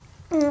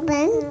You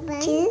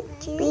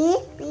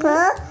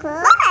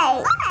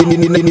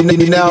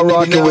now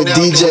rocking with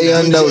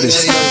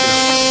DJ-Unnoticed. Get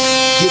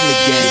in the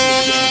game.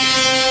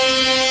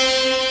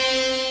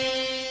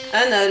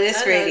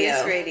 Unnoticed Radio.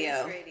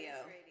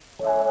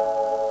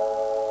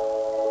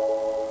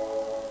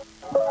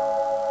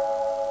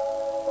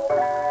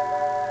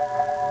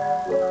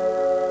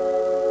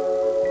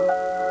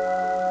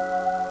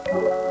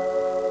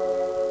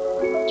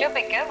 You'll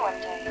be good one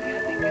day.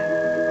 You'll be good.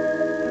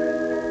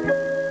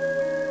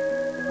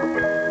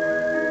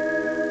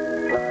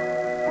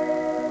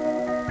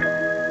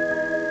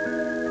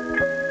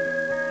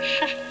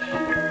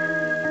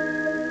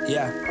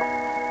 Yeah.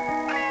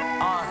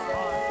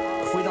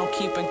 If we don't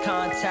keep in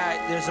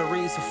contact, there's a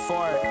reason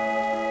for it.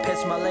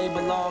 Pitch my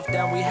label off,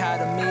 then we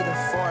had a meeting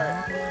for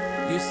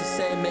it. Used to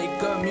say make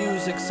good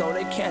music so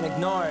they can't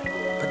ignore it.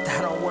 But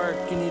that don't work,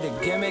 you need a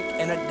gimmick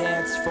and a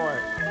dance for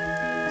it.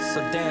 So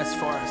dance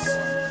for us.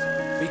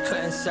 We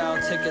couldn't sell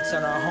tickets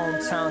in our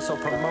hometown, so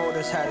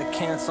promoters had to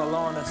cancel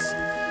on us.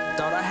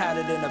 Thought I had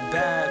it in the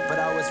bag, but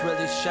I was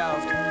really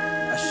shelved.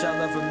 A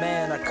shell of a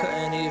man, I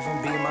couldn't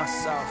even be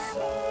myself.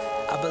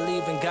 I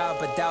believe in God,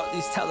 but doubt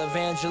these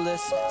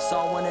televangelists.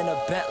 Saw one in a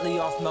Bentley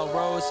off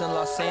Melrose in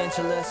Los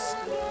Angeles.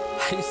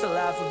 I used to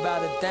laugh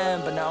about it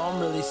then, but now I'm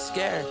really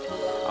scared.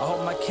 I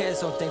hope my kids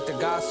don't think the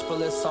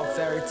gospel is some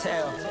fairy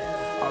tale.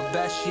 Our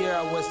best year,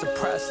 I was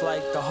depressed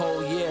like the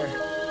whole year.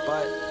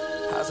 But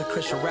how's a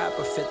Christian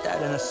rapper fit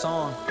that in a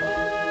song?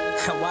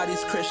 And why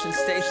these Christian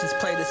stations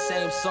play the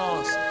same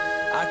songs?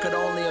 I could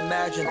only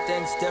imagine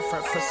things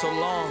different for so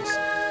long.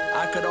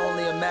 I could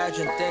only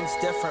imagine things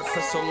different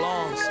for so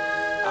long.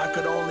 I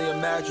could only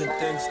imagine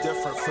things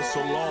different for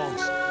so long.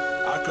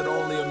 I could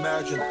only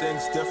imagine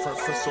things different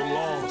for so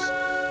long.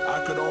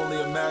 I could only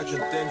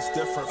imagine things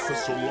different for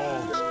so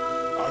long.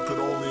 I could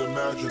only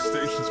imagine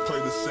stations play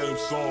the same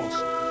songs.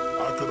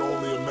 I could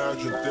only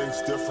imagine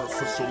things different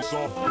for so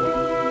long.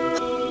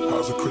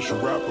 How's a Christian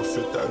rapper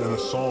fit that in a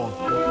song?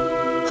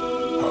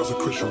 How's a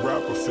Christian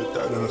rapper fit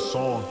that in a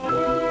song?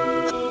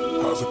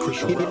 How's a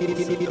Christian rapper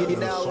fit that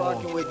in a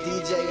song? With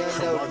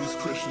DJ-Unnoticed. Why these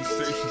Christian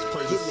stations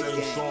play the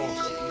same songs?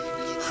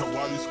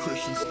 Why these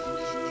Christian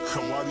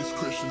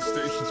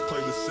stations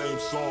play the same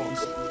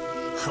songs?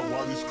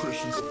 Why these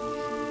Christian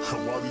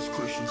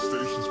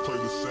stations play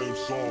the same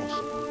songs?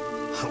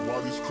 Why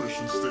these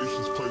Christian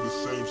stations play the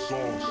same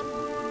songs?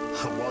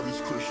 Why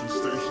these Christian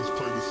stations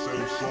play the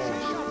same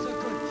songs?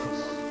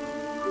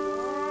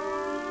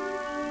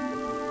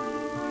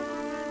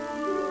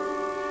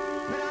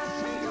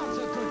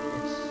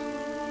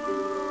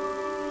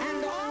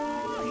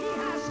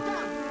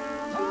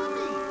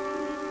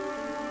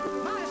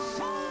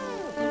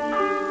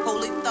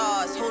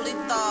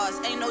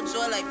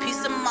 Joy like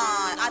peace of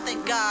mind. I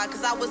thank God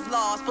cause I was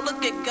lost, but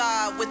look at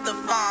God with the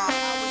vine. I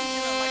was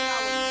feeling like I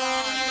was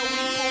blind, so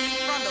we pulled me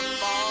from the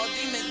fall.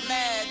 Demons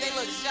mad, they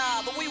look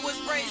shy, but we was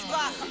raised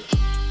by.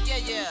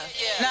 Yeah.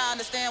 Now I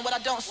understand what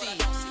I don't see.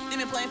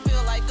 Demon playing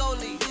field like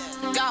goalie.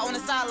 God on the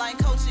sideline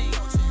coaching.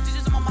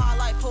 Jesus on my mind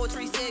like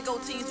poetry. Said go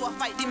teams, so I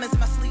fight demons in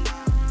my sleep.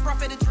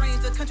 Prophetic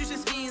dreams, the countries and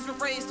schemes were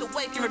raised to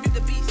wake and rebuke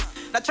the beast.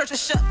 Now church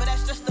is shut, but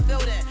that's just the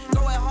building.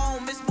 Go at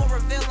home, it's more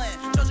revealing.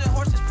 Trojan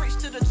horses preach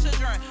to the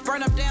children.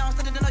 Burn them down,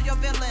 so they know your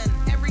villain.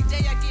 Every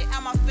day I get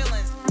out my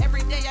feelings.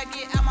 Every day I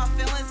get out my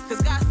feelings.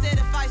 Cause God said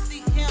if I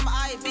see him,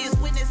 I be his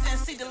witness and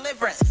see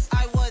deliverance.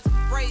 I was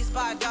raised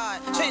by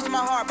God. Changed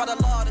my heart by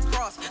the law of the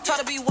cross. Taught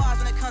to be wise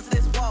when it comes to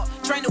this walk.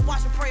 Trained to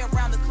watch and pray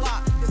around the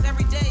clock. Cause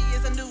every day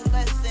is a new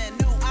lesson.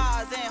 New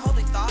eyes and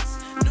holy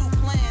thoughts. New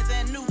plans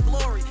and new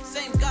glory.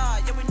 Same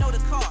God, yeah we know the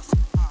cost.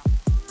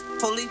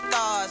 Holy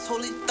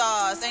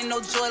thoughts, ain't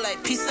no joy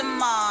like peace of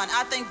mind.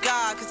 I thank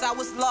God cause I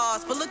was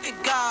lost, but look at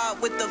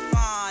God with the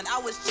fine. I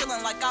was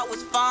chilling like I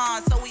was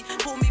fine, so he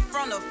pulled me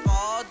from the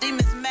fall.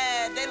 Demons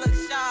mad, they look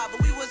shy,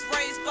 but we was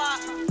raised by.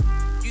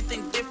 You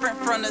think different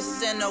from the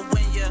sinner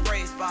when you're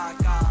raised by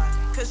God.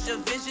 Cause your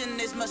vision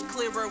is much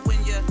clearer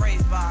when you're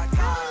raised by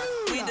God.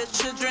 We the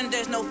children,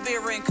 there's no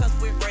fearing cause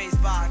we're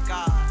raised by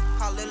God.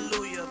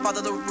 Hallelujah,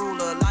 Father the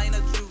ruler, Lion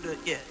of Judah,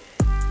 yeah.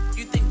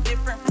 You think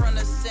different from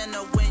the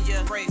sinner when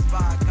you're raised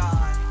by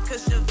God.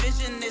 Cause your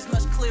vision is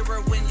much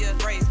clearer when you're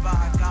raised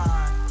by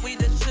God. We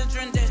the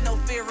children, there's no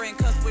fearing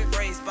cause we're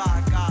raised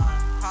by God.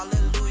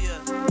 Hallelujah,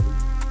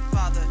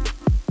 Father.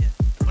 Yeah.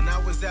 When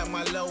I was at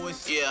my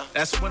lowest,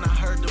 that's when I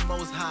heard the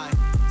Most High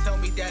tell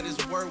me that his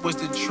word was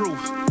the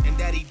truth and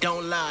that he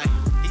don't lie.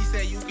 He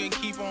said you can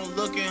keep on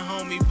looking,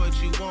 homie, but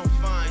you won't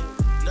find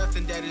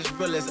nothing that is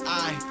real as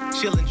I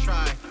chill and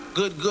try.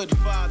 Good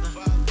Father.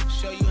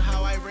 Show you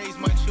how I raise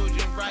my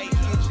children right.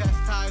 Get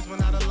chastised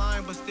when out of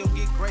line, but still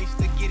get grace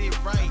to get it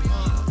right.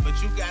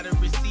 But you gotta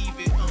receive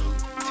it.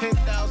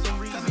 10,000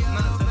 reasons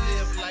not to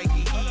live like a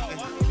heathen.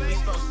 We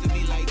supposed to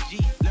be like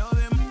Jesus.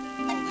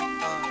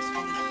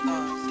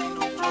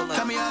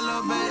 Come here a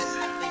little bit.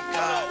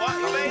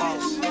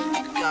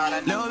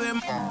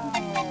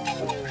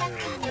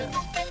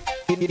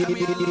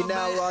 You're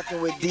now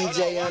rocking with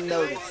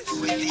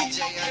DJ-Unnoticed. Get in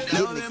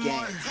the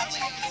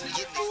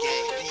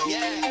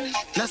game.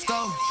 Let's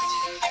go.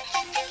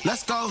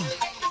 Let's go.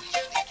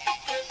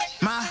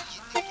 My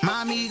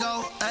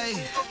amigo, ayy.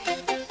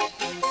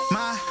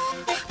 My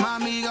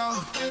amigo.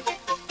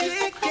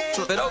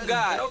 But oh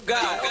God, oh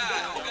God.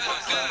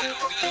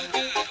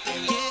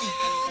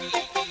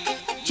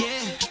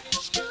 Yeah.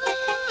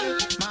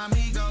 My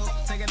amigo,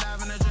 take a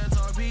dive in the jet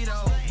torpedo.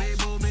 Big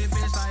boo, big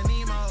fish like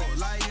Nemo.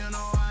 Like you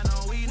know, I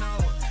know, we know.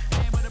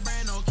 Ain't but a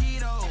brand no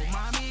keto.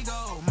 My amigo.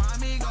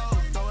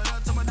 Throw it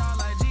up to my dog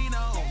like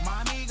Gino.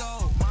 My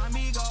amigo.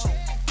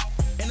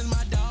 And it's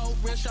my dog,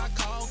 real shot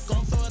call.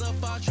 Gon' throw it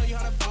up, I'll show you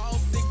how to ball.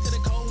 Stick to the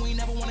code, we ain't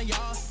never one of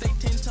y'all. Stay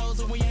 10 toes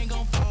and we ain't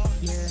gon' fall.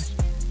 Yeah.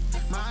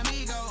 My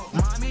amigo.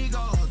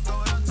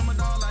 Throw it up to my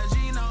dog like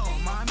Gino.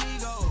 My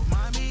amigo.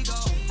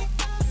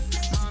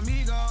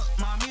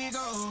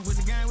 With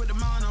the gang, with the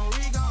mono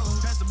Rigo.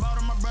 Pass the ball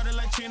to my brother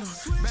like Chino.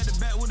 Bet the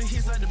bet with the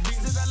hits like the beat.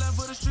 Since I left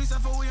for the streets, I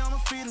thought we I'ma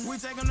feed them. We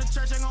take them to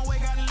church, ain't gon'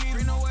 wait, gotta lead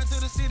them. Bring nowhere to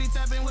the city,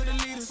 tap in with the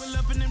leaders. Pull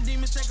up in them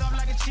demons, shake off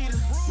like a cheetah.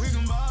 We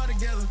gon' ball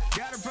together.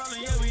 Got a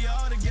problem, yeah, we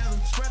all together.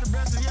 Spread the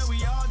blessing, yeah,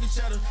 we all get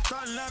cheddar.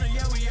 Start a letter,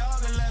 yeah, we all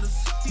get letters.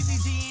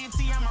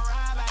 TCGNT, I'ma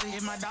ride about it.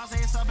 If my dog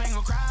say it's up, ain't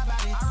gon' cry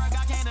about it. I rock,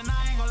 I can't deny,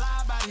 ain't gon'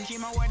 lie about it.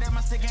 Keep my word that my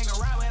stick ain't gon'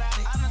 ride without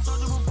it. I done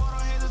told you before,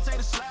 don't hesitate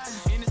to slide.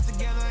 In this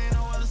together, ain't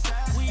no other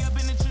side. We up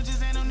in the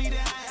trenches, ain't no need to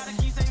hide. Gotta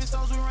keep saving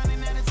souls, we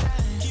running out of time.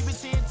 Keep it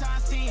 10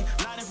 times 10.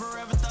 Lighting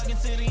forever, thugging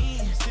to the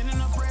end. Sending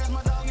up prayers,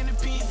 my dog in the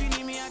pen. If you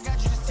need me, I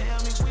got you, just tell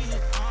me when.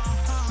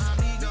 My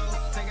amigo,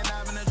 take a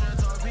dive in the jet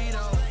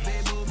torpedo.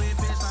 Big boo, big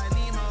fish like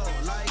Nemo.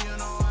 Like you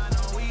know, I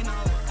know, we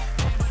know.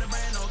 Ain't but a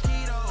brand no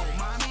keto.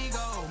 My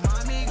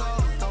amigo.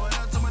 Throw it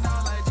up to my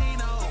dog like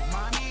Gino.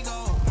 My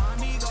amigo.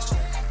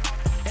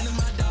 And it's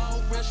my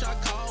dog, real shot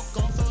call.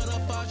 Gon' throw it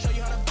up, I'll show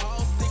you how to ball.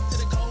 Stick to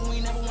the code, we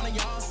ain't never one of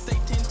y'all. Stay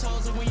 10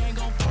 toes and we ain't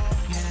gon' fall.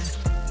 Yeah.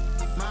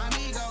 My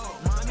amigo.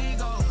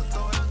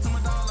 Throw it up to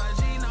my dog like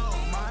Gino.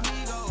 My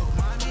amigo.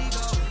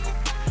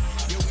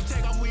 Yeah, we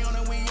take off, we on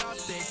it, we all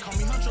set. Call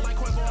me Hunter like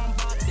Quavo, I'm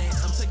bought that.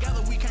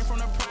 Together, we came from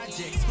the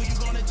projects. Who you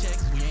gonna check?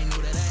 We ain't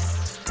new to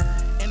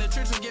that. In the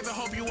church, and giving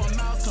hope you a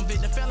mouse.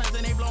 Convict the felons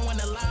and they blowing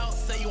it loud.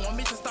 Say you want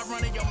me to stop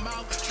running your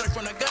mouth. Straight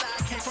from the gutter,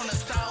 I came from the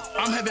south.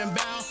 I'm heaven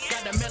bound.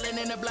 Got the melon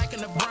in the black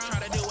and the brown. Try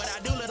to do what I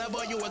do, little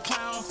boy, you a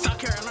clown. South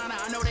Carolina,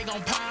 I know they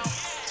gon' pound.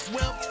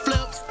 Whip,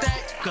 flip,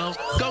 stack,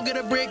 go get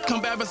a brick,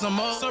 come back with some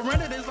more.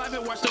 Surrender this life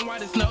and watch them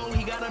white as snow.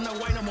 He got enough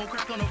white, no more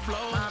crack on the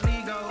floor. My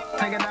amigo,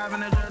 take a dive in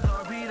the jet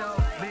torpedo.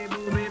 Big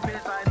boo, big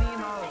fish like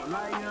Nemo.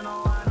 Like you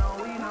know, I know,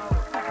 we know.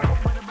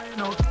 With a brand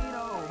no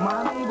keto.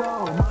 My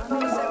amigo.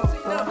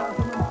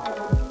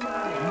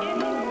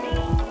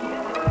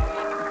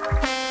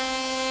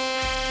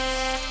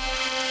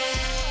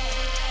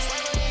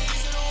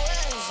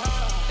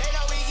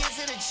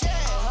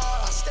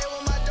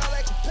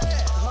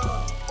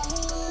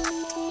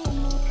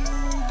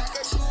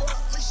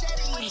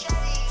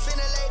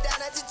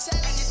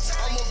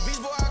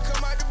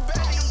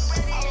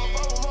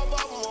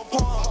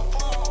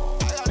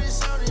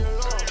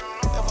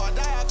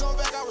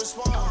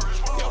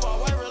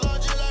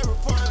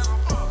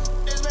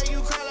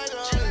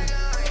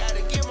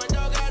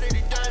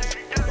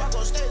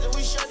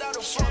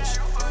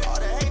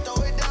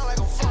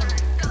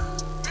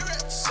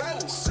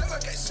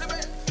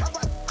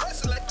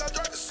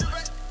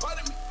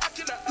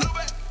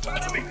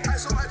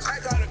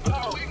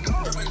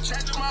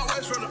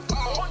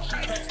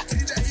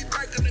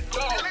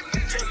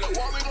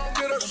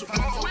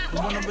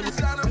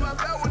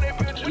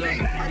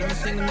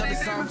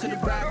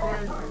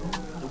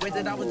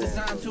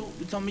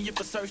 Told me if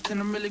I search, then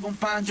I'm really gon'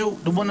 find you.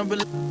 The one I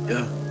really,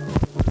 yeah.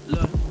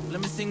 Look,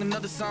 let me sing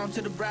another song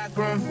to the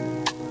bridegroom.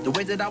 The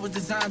way that I was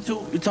designed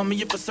to. You told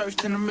me if I search,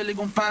 then I'm really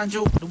gon' find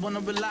you. The one I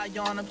rely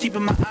on, I'm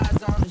keeping my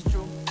eyes on, it's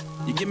true.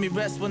 You give me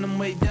rest when I'm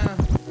way down.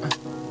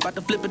 About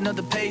to flip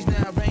another page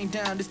now, rain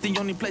down. This the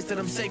only place that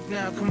I'm safe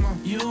now, come on.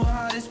 You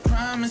are this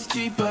promise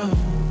keeper.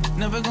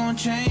 Never gonna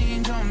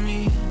change on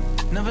me.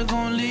 Never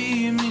gonna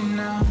leave me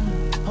now.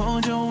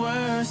 Hold your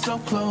words so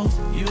close.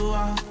 You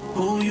are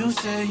who you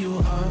say you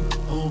are.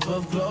 Hope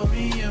of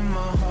glory in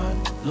my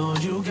heart.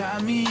 Lord, you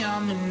got me,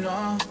 I'm in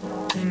awe,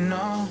 in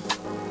awe.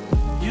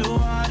 You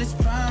are this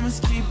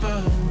promise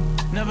keeper.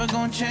 Never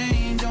gonna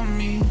change on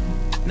me.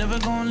 Never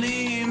gonna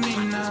leave me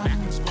now.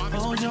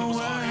 Hold your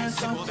words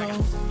so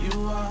close.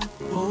 You are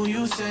who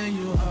you say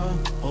you are.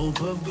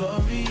 Hope of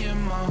glory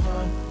in my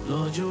heart.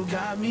 Lord, you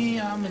got me,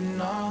 I'm in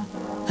awe,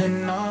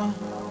 in awe.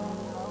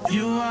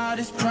 You are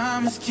this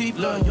promise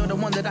keeper. You're the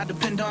one that I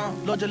depend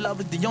on. Lord, your love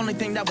is the only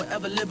thing that will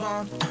ever live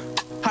on.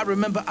 I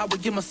remember I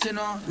would get my sin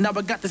on. Now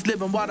I got this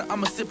living water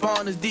I'ma sip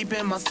on. It's deep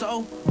in my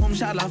soul. Whom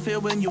shall I fear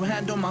when you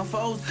handle my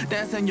foes?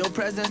 Dance in your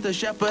presence, the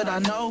shepherd I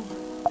know.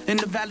 In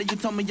the valley you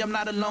told me I'm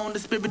not alone. The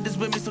spirit is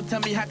with me, so tell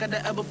me how could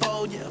I ever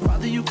fold? Yeah,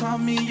 Father, you call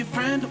me your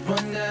friend, the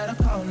one that I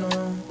call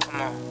on.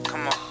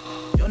 Come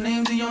on. Your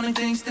name's the only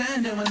thing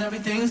standing when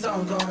everything's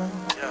all gone.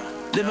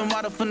 Living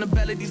water from the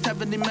belly, these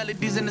heavenly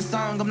melodies in the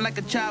song. I'm like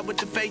a child with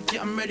the faith,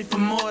 yeah, I'm ready for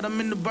more. I'm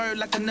in the bird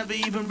like I never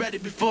even read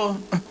it before.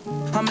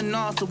 I'm in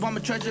awe, so I'ma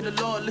treasure the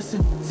Lord.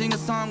 Listen, sing a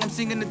song, I'm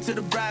singing it to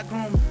the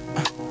bridegroom.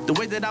 The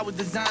way that I was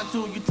designed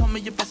to. You told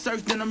me if I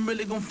search, then I'm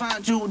really gonna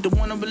find you. The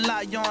one I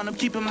rely on, I'm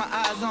keeping my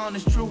eyes on,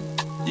 it's true.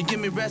 You give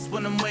me rest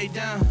when I'm way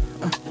down.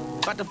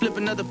 About to flip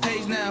another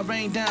page now,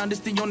 rain down. This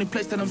the only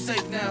place that I'm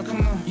safe now,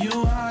 come on. You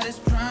are this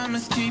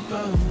promise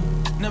keeper,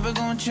 never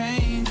gonna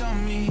change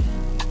on me,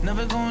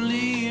 never gonna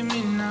leave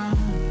me now.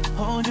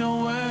 Hold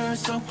your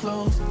words so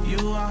close.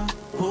 You are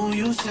who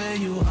you say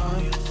you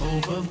are.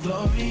 Hope of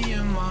glory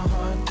in my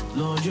heart.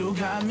 Lord, you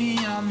got me,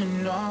 I'm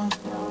in awe,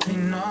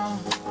 in awe.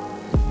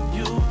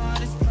 You are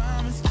this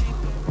promise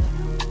keeper.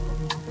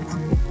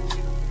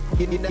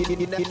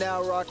 You're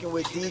now rocking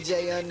with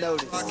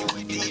DJ-Unnoticed.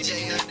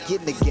 Get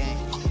in the game.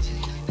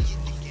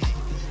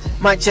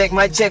 Mic check,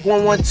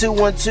 1 1 2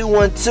 1 2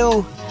 1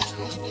 2.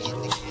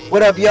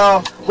 What up,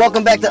 y'all?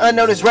 Welcome back to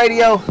Unnoticed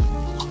Radio.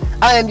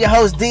 I am your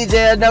host,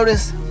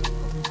 DJ-Unnoticed.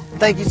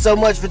 Thank you so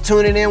much for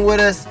tuning in with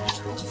us.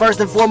 First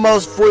and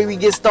foremost, before we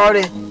get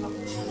started,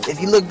 if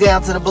you look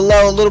down to the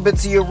below, a little bit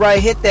to your right,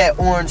 hit that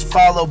orange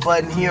follow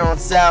button here on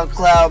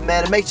SoundCloud,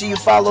 man. And make sure you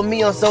follow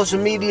me on social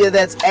media.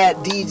 That's at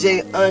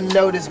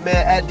DJ-Unnoticed, man.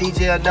 At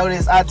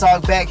DJ-Unnoticed. I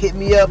talk back, hit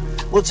me up.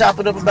 We'll chop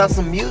it up about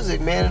some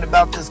music, man, and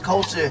about this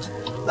culture.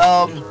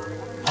 I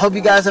hope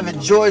you guys have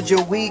enjoyed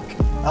your week.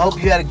 I hope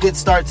you had a good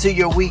start to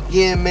your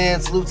weekend, man.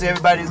 Salute to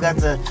everybody who got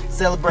to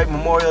celebrate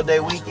Memorial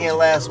Day weekend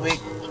last week.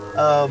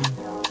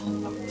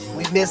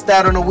 We missed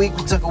out on a week.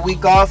 We took a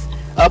week off.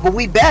 But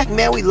we back,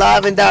 man. We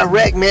live and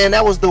direct, man.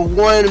 That was the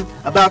one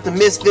about the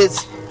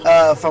Misfits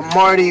from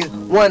Marty,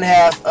 one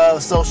half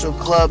of Social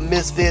Club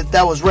Misfits.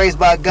 That was Raised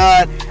by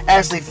God,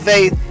 Ashley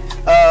Faith.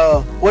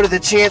 What are the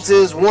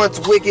chances? Once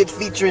Wicked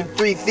featuring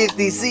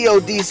 350,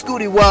 COD,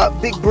 Scooty Wop,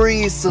 Big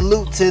Breeze.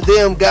 Salute to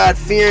them, God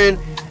fearing.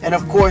 And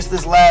of course,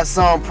 this last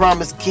song,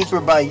 Promise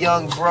Keeper by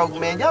Young Broke,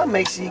 man. Y'all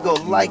make sure you go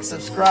like,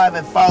 subscribe,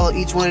 and follow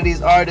each one of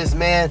these artists,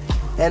 man.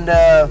 And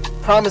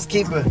Promise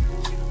Keeper.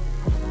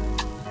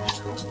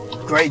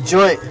 Great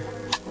joint.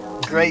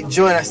 Great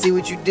joint. I see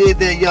what you did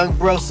there, Young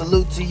Bro.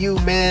 Salute to you,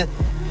 man.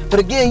 But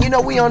again, you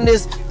know, we on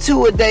this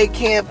 2-a-day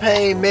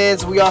campaign, man.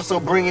 So we also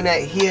bringing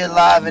that here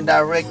live and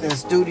direct in the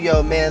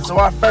studio, man. So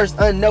our first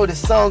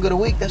unnoticed song of the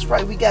week, that's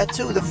right, we got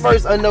two. The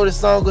first unnoticed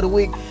song of the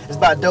week is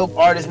by a dope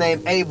artist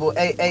named Abel,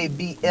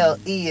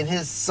 A-A-B-L-E. And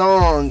his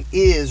song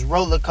is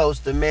Roller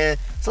Coaster, man.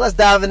 So let's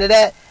dive into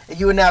that. And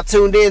you are now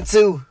tuned in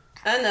to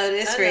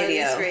Unnoticed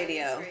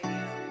Radio.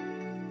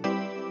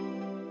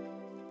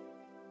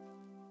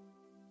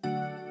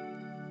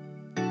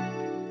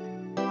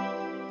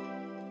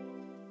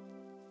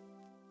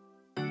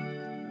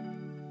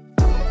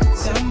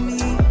 Tell me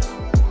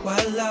why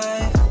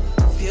life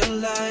feel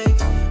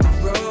like a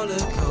roller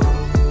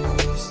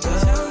coaster.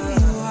 Tell me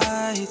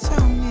why,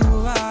 tell me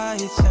why,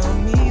 tell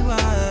me why.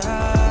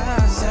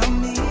 Tell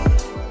me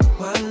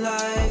why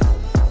life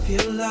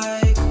feel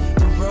like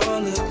a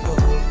roller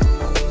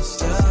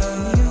coaster. Tell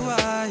me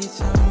why,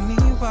 tell me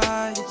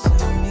why,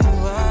 tell me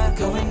why.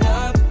 Going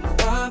up,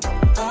 up,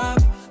 up,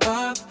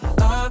 up,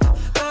 up,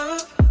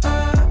 up,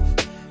 up,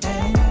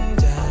 and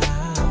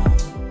down.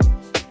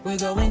 We're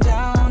going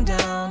down,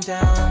 down,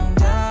 down,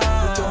 down.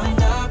 We're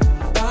going up,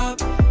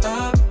 up,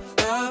 up,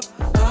 up,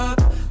 up,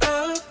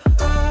 up,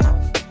 up,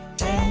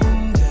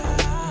 and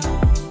down.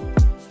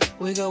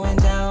 We're going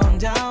down,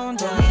 down,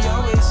 down. We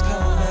always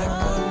come back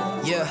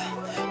up. Yeah,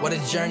 what a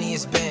journey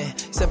it's been.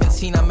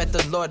 17, I met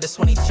the Lord, that's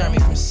when he turned me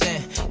from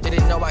sin.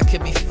 Didn't know I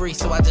could be free,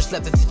 so I just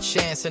left it to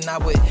chance. And I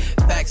would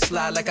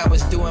backslide like I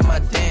was doing my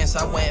dance.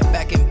 I went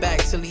back and back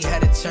till he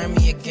had to turn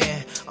me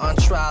again. On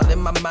trial, in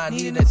my mind,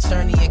 need an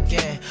attorney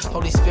again.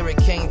 Holy Spirit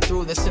came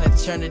through, that's an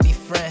eternity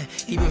friend.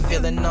 He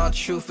revealing all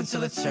truth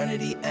until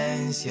eternity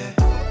ends, yeah.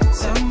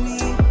 Tell me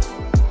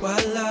why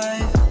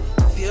life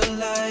feel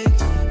like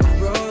a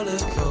roller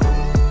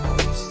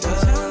coaster.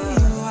 Tell me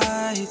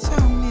why,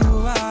 tell me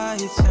why,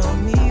 tell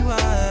me why.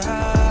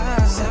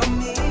 Tell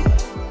me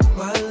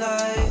why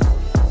life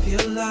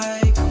feel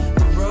like a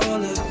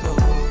roller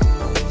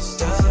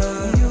coaster.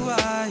 Tell me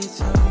why,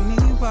 tell me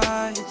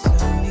why,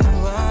 tell me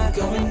why.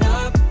 Going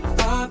up,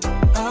 up,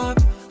 up,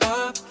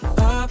 up,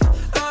 up,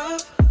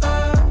 up,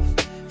 up,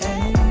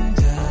 and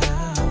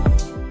down.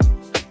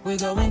 We're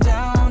going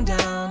down,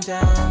 down,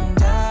 down,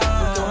 down.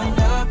 We're going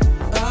up,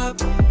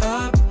 up,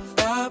 up,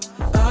 up,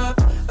 up, up,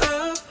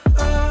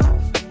 up,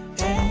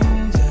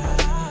 and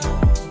down.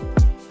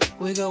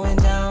 We're going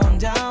down,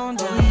 down,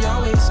 down. We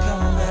always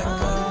come back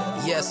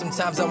up. Yeah,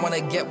 sometimes I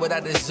wanna get what I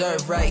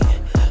deserve, right?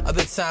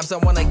 Other times I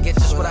wanna get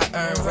just what I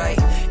earn, right?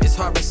 It's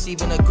hard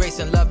receiving the grace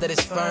and love that is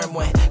firm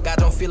when God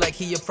don't feel like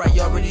he your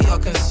priority or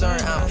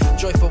concern. I'm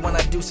joyful when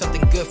I do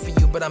something good for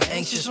you, but I'm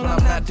anxious when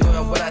I'm not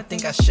doing what I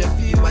think I should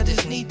for you. I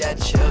just need that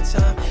chill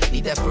time,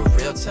 need that for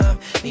real time,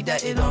 need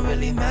that it don't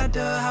really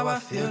matter how I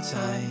feel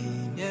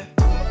time, yeah.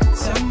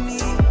 Tell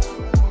me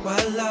why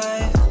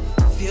life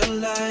feel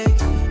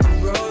like a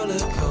roller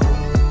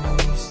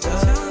coaster.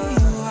 Tell me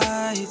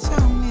why,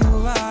 tell me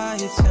why,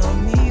 tell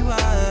me why.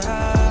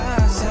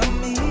 Tell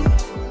me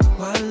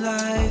why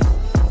life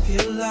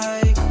feel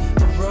like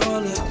a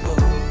roller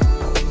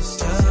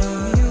coaster. Tell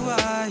me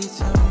why,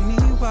 tell me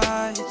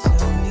why,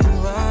 tell me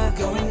why.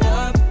 Going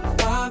up,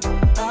 up,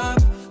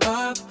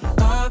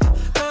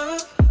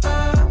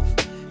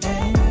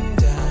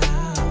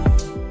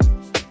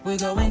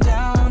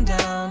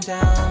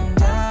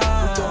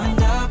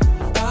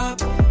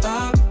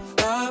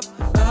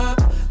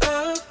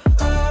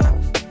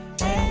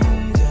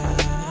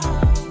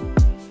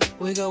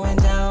 we going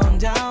down,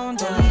 down,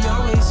 down. We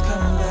always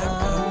come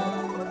back up.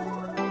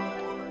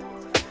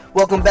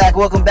 Welcome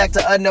back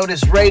to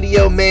Unnoticed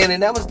Radio, man.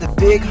 And that was the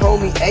big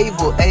homie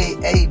Abel,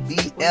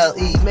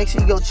 A-A-B-L-E. Make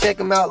sure you go check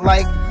him out,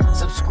 like,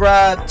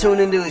 subscribe,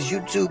 tune into his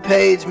YouTube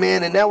page,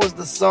 man. And that was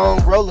the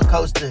song Roller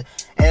Coaster.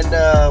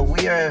 And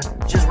we are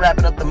just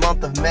wrapping up the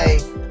month of May,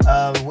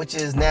 which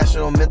is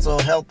National Mental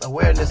Health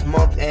Awareness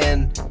Month.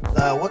 And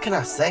what can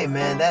I say,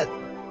 man?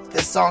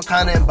 This song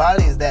kind of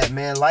embodies that,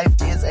 man. Life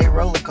is a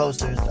roller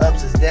coaster. It's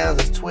ups, it's downs,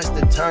 it's twists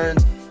and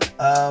turns.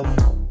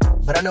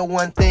 But I know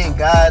one thing,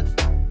 God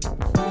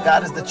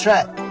is the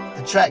track.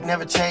 The track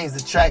never changes.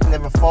 The track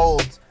never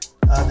folds.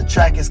 The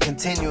track is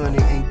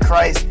continuing. And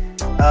Christ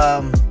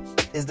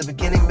is the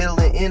beginning, middle,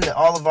 and end of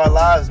all of our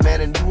lives, man.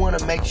 And you want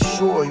to make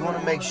sure,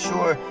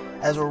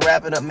 as we're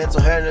wrapping up Mental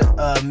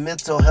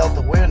Health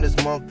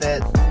Awareness Month,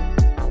 that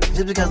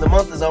just because the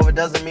month is over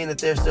doesn't mean that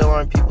there still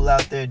aren't people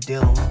out there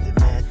dealing with it,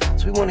 man.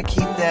 So we want to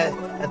keep that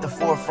at the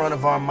forefront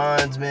of our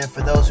minds, man,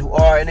 for those who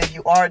are. And if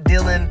you are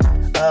dealing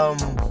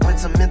with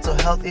some mental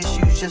health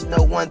issues, just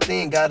know one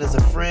thing: God is a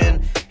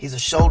friend. He's a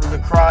shoulder to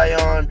cry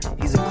on.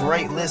 He's a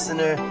great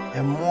listener,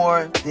 and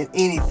more than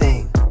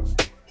anything,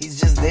 He's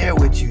just there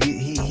with you.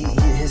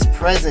 His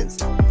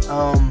presence,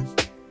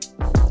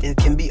 it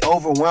can be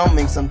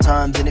overwhelming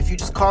sometimes. And if you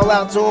just call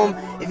out to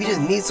Him, if you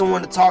just need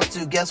someone to talk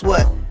to, guess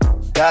what?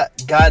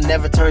 God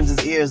never turns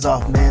His ears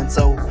off, man.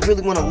 So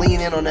really want to lean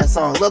in on that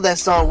song. Love that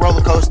song,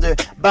 Roller Coaster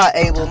by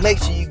Abel. Make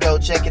sure you go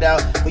check it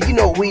out. But you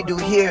know what we do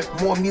here,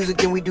 more music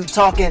than we do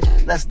talking.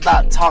 Let's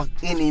not talk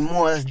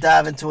anymore. Let's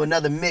dive into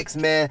another mix,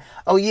 man.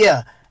 Oh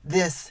yeah,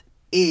 this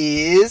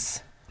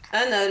is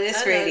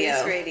Unnoticed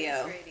Radio.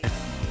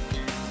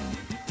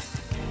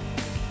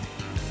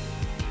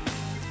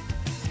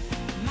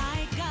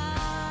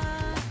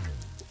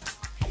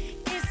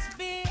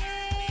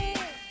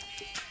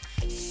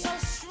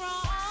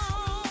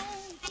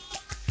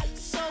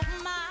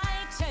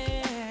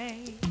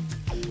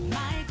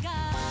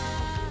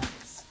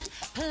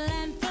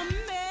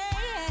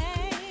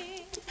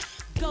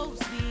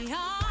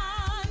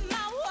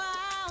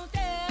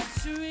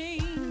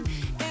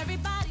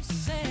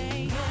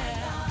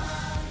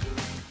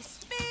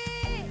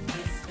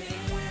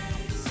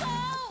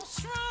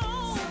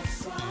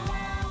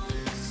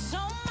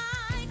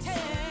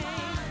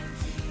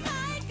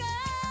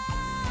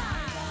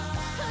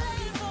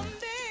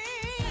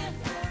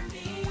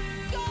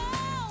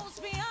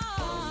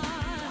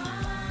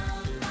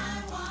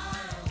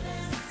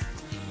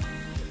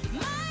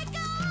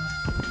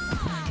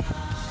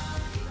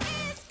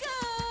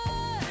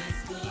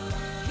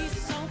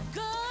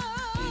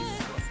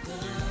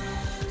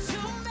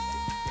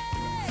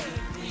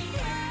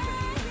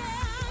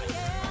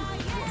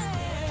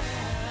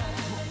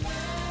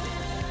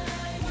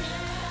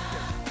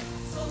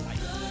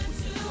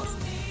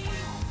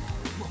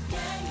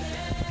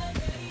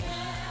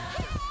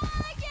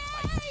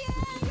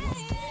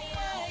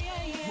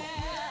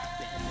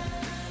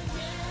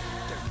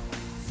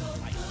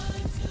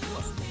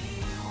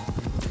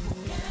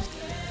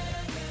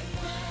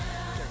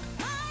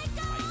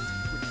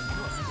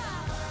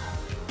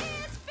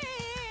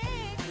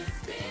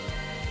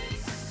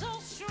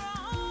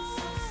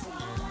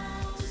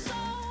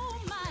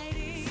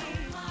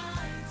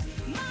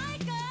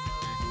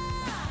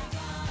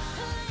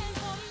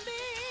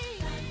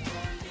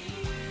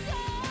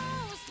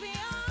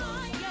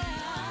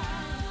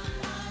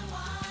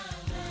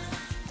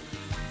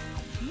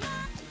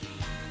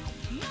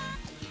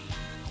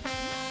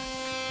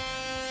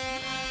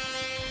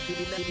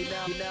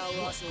 You now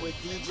rocking with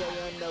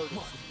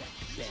DJ-Unnoticed.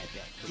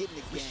 Getting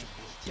the game.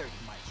 Dirty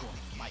mic on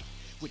the mic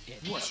with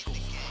that disco.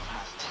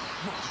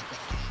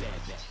 Bad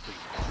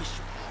wish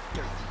you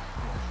dirty mic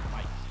on the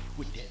mic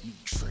with that new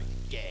trick.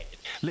 Yeah.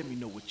 Let me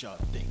know what y'all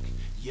think.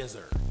 Yes,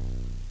 sir.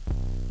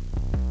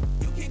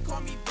 You can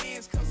call me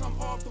Vance cause I'm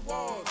off the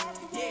walls.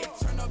 Yeah,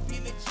 turn up, be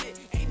legit,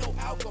 ain't no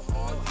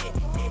alcohol. Yeah.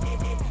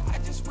 I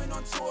just went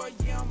on tour,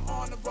 yeah, I'm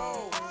on the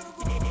road.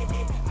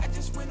 I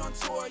just went on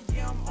tour,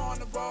 yeah, I'm on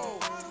the road.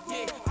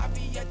 Yeah, I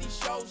be at these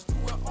shows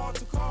doing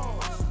altar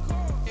calls.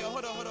 Yeah,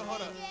 hold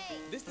up.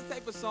 This the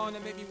type of song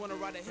that made me want to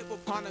ride a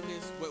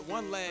hippopotamus with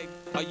one leg,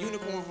 a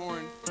unicorn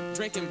horn,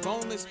 drinking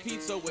boneless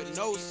pizza with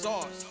no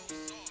sauce.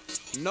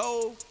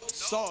 No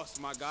sauce,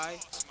 my guy.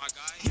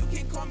 You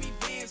can call me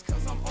Vance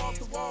cause I'm off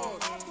the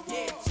walls.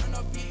 Yeah, turn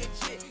up, be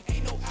legit,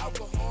 ain't no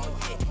alcohol.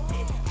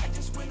 Yeah. I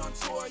just went on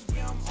tour,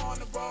 yeah, I'm on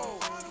the road.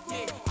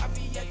 Yeah, I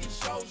be at these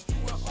shows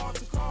doing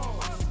altar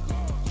calls.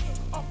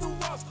 Off the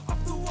walls,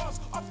 off the walls,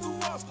 off the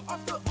walls,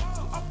 off the walls,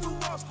 off the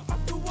walls,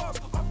 off the walls,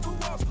 off the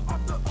walls,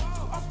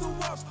 off the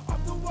walls,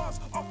 off the walls,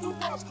 off the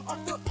walls,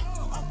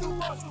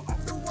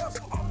 off the walls,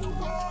 off the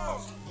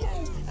walls.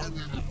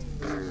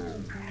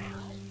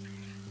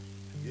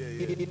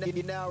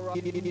 You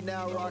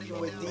now rocking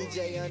with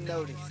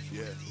DJ-Unnoticed.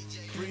 Yeah.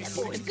 That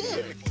boy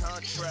good.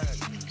 Contract.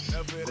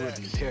 Never that.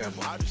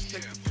 Terrible. I just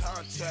take the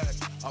contact.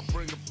 I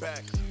bring it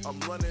back. I'm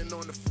running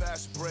on the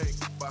fast break.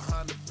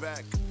 Behind the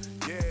back.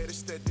 Yeah,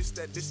 this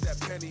that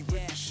penny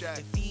with the shack.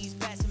 If he's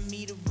passing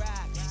me the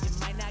rock, it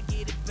might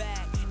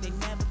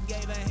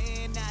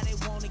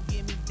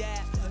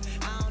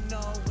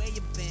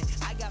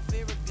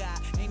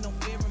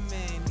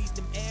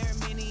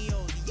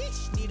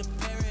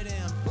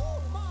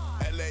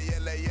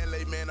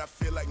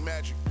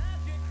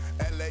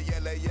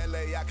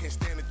LA, I can't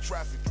stand the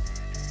traffic.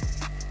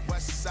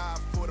 West side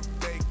for the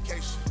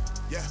vacation.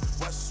 Yeah,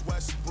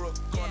 Westbrook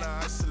on the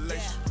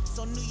isolation. Yeah.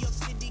 So New York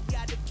City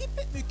gotta keep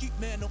it Mickey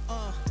Mantle,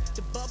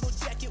 the bubble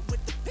jacket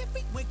with the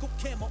periwinkle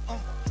camo,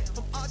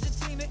 From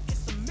Argentina,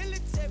 it's a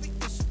military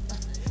issue,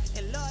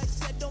 And Lloyd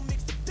said don't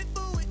mix the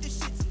pitbull with the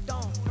shit, so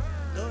don't.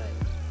 Go ahead.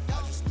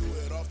 I just threw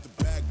it off the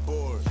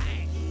backboard.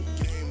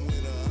 Game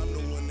winner, I'm the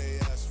one they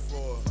asked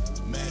for.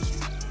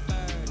 Magic.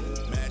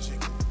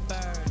 Magic.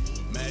 Magic.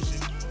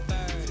 Magic.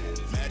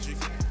 Magic.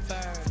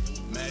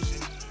 Magic.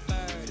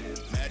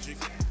 Magic.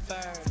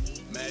 Magic.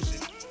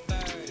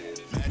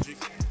 Magic. Magic.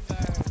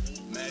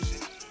 Magic.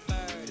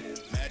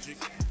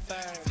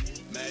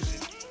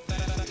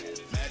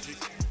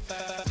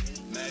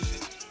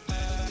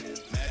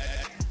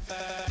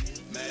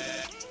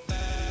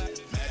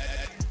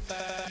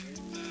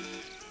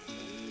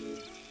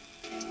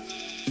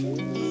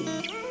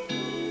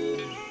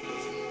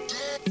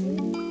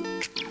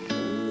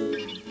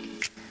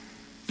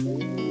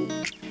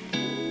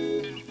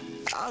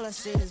 All I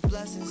see is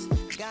blessings,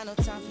 got no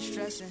time for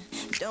stressing.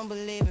 Don't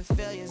believe in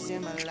failures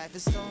in my life,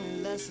 it's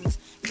only lessons.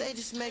 They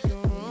just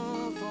making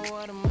room for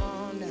what I'm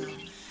on now.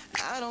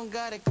 I don't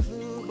got a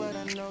clue, but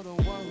I know the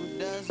one who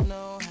does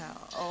know how.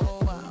 Oh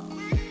wow.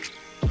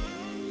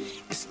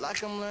 It's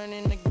like I'm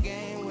learning the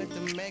game with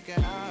the maker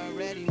I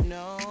already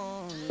know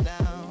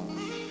now.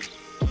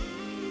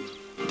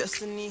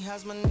 Destiny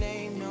has my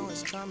name, know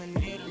it's coming,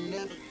 it'll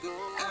never go.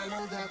 I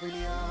know that we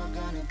all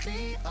gonna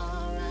be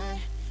alright.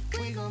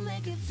 We gon'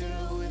 make it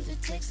through if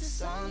it takes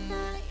us all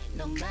night.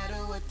 No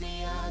matter what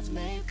the odds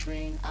may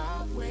bring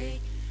our way,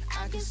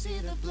 I can see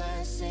the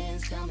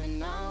blessings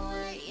coming our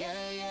way. Yeah,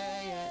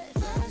 yeah, yeah.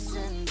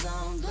 Blessings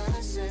on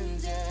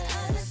blessings, yeah.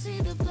 I can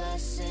see the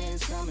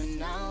blessings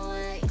coming our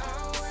way.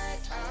 Our way,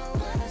 our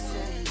way.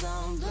 Blessings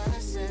on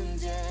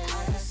blessings, yeah.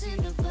 I can see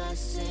the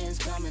blessings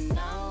coming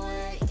our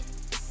way.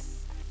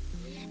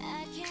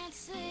 I can't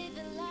say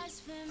that life's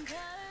been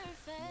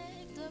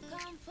perfect or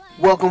complex.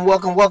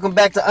 Welcome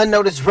back to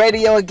Unnoticed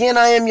Radio. Again,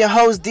 I am your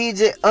host,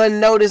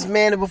 DJ-Unnoticed,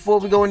 man. And before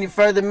we go any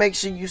further, make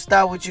sure you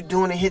stop what you're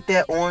doing and hit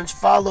that orange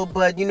follow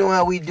button. You know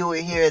how we do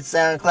it here at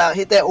SoundCloud.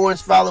 Hit that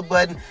orange follow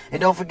button.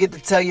 And don't forget to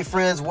tell your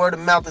friends. Word of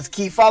mouth is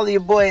key. Follow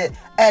your boy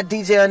at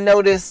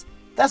DJ-Unnoticed.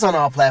 That's on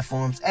all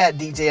platforms, at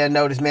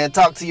DJ-Unnoticed, man.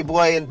 Talk to your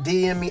boy and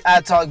DM me.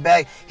 I talk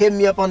back. Hit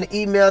me up on the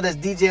email. That's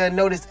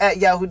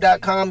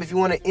DJ-Unnoticed@yahoo.com if you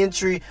want an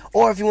entry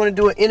or if you want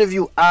to do an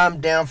interview.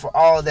 I'm down for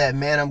all that,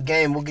 man. I'm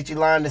game. We'll get you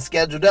lined and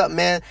scheduled up,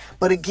 man.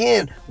 But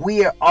again,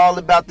 we are all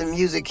about the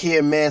music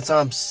here, man. So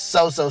I'm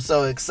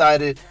so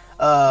excited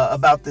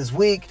about this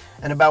week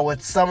and about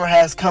what summer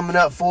has coming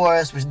up for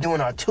us. We're doing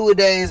our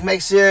two-a-days.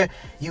 Make sure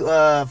you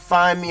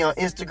find me on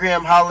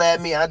Instagram. Holla at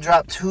me. I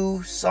drop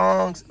 2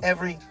 songs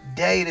every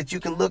day that you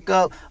can look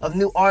up of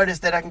new artists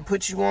that I can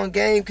put you on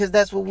game, because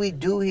that's what we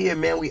do here,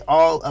 man. We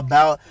all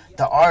about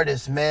the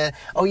artists, man.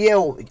 Oh yeah,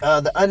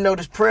 the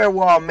Unnoticed prayer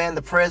wall, man.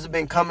 The prayers have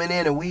been coming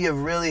in, and we have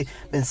really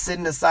been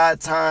setting aside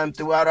time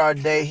throughout our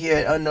day here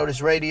at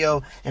Unnoticed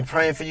Radio and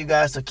praying for you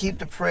guys. So keep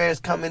the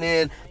prayers coming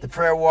in. The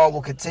prayer wall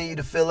will continue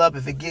to fill up.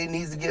 If it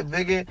needs to get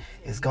bigger,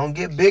 it's gonna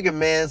get bigger,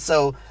 man.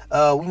 So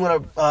we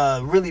want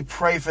to really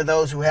pray for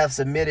those who have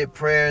submitted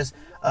prayers.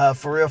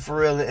 For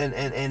real,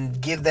 and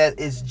give that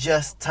it's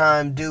just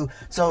time due.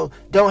 So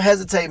don't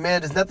hesitate, man.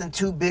 There's nothing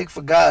too big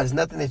for God. There's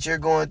nothing that you're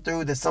going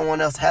through that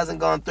someone else hasn't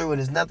gone through, and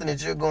there's nothing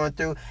that you're going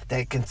through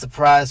that can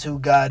surprise who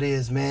God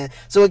is, man.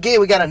 So again,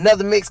 we got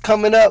another mix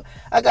coming up.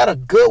 I got a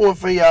good one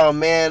for y'all,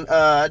 man.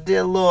 I did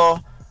a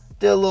little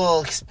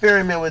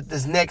experiment with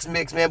this next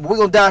mix, man. But we're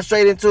going to dive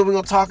straight into it. We're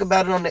going to talk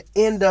about it on the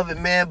end of it,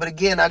 man. But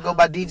again, I go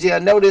by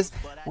DJ-Unnoticed.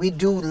 We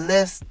do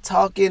less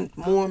talking,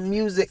 more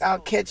music. I'll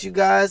catch you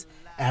guys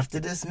after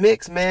this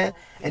mix, man.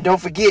 And don't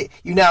forget,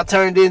 you now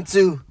turned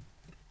into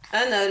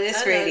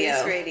Unnoticed Radio.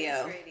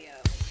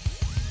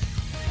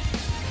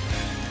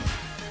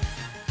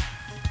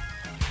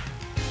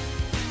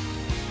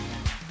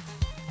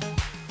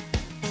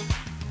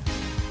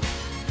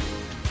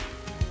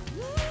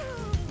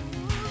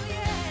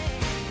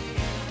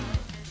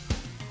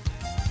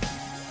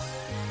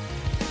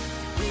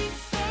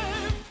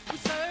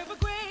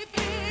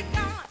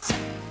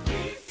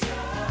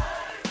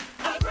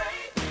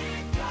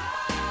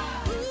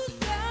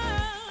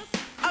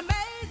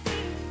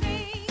 Amazing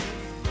things.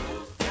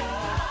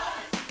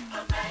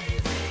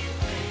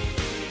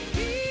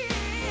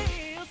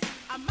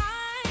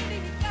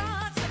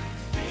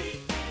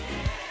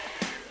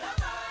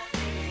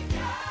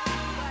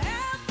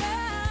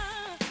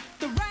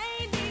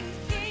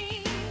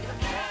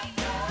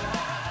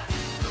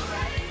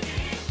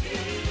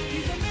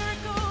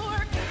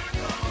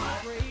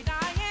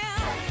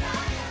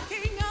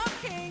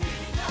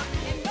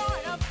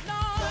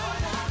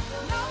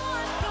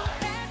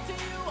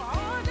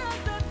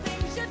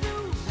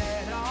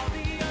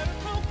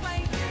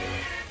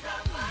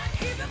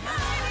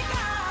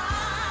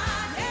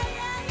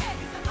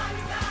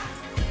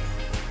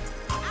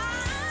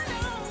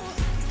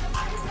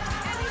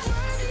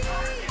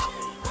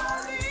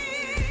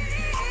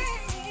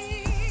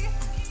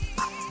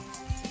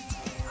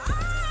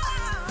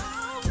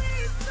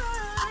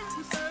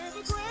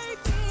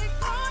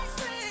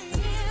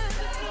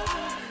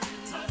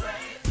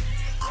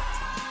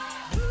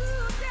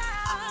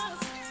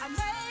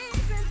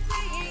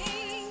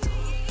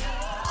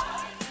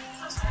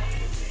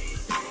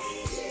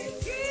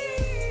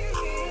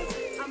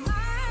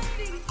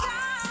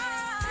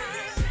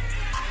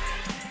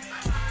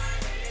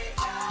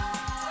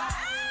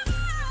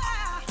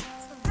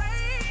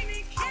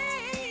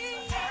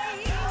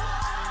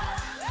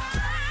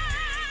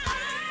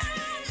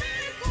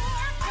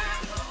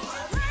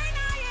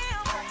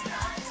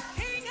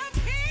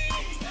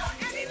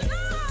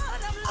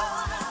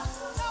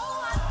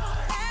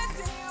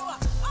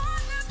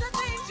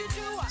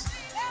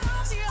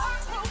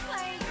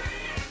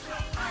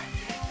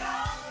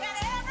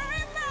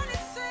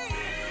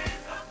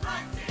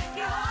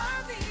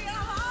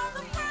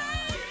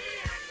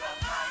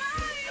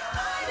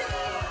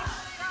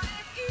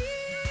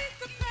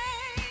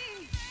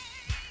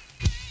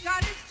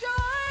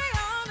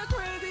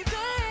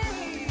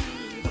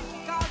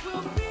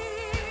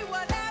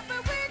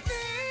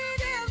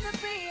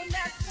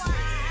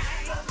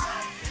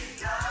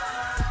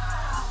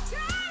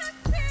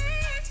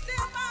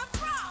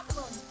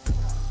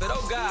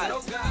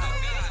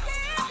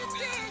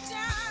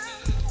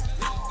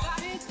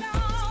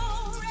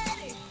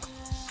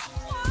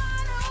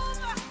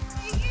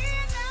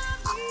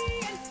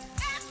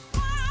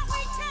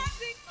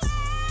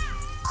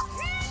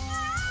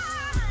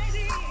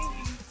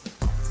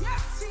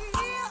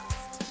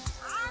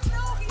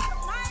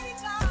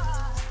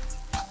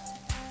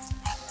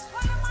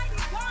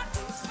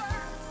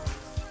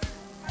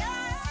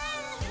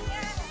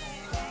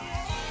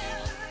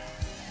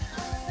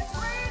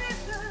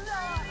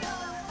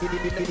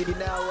 You're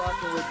now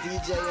rocking with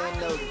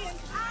DJ-Unnoticed.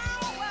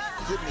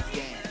 Give me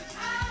game.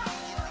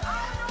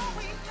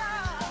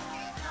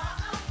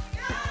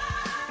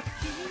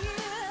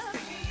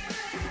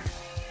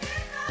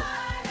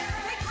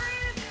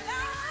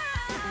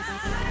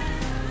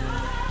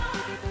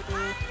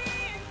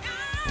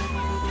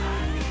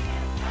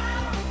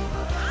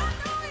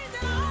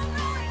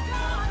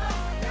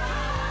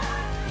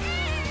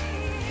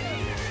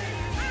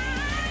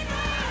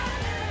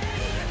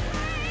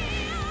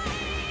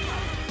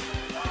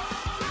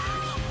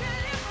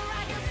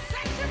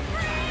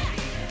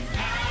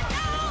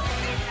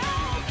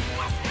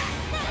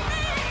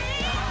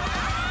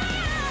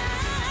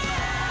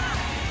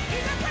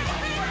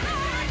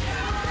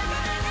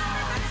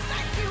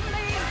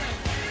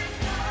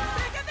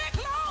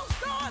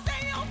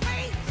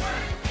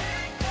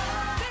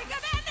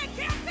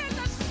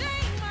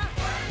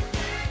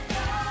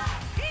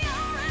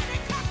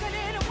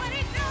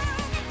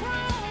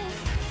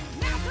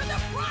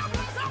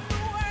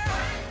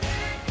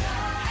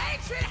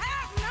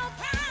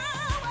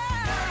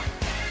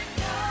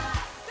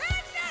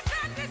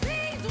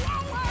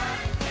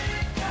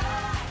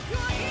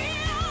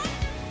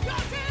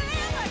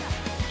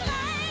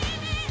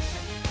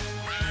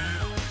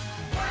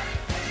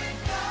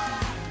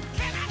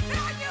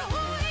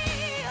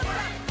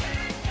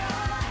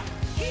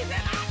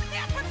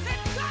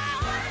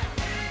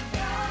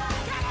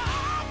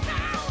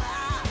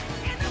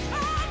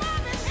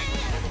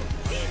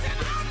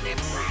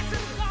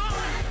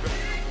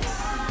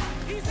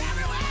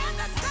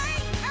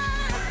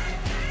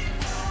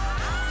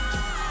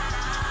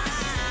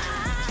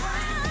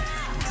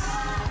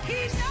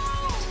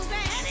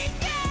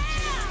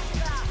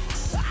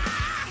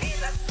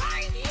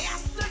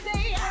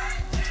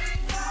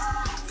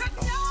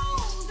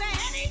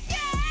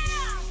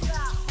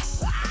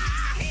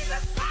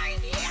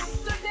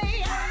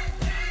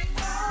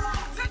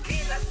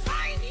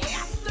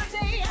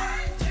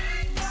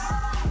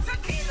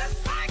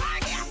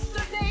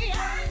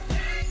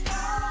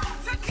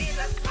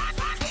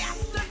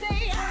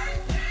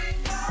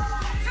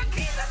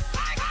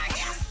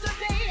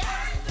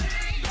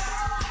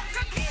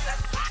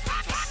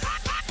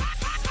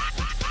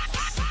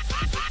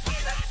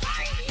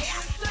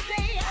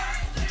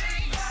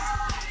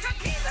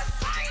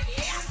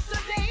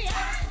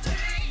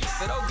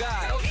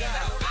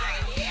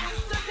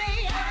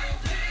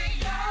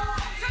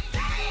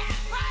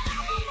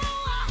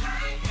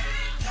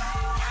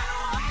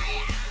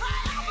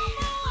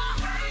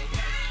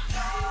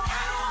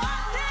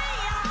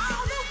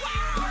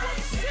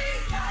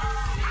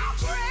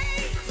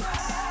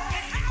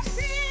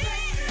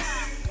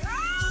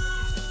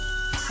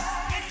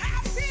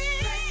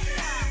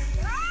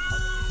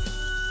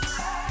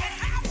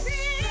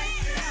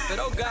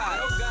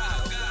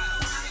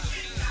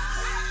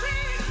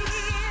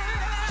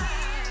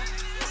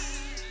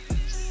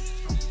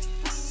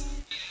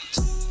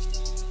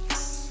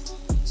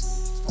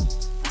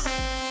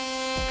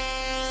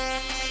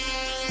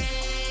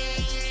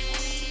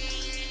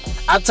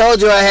 I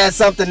told you I had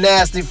something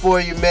nasty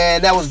for you,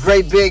 man. That was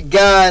Great Big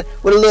God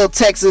with a little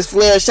Texas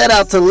flair. Shout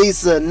out to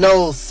Lisa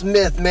Noel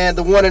Smith, man,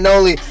 the one and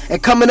only.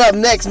 And coming up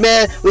next,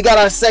 man, we got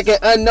our second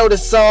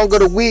unnoticed song of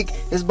the week.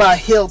 It's by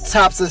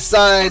Hilltop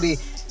Society.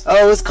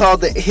 Oh, it's called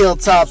the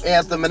Hilltop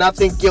Anthem, and I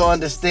think you'll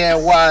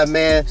understand why,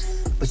 man.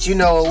 But you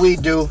know what we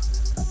do.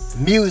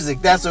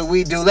 Music, that's what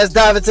we do. Let's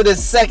dive into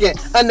this second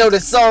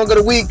unnoticed song of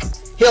the week.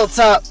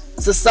 Hilltop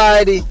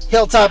Society,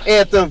 Hilltop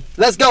Anthem.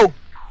 Let's go.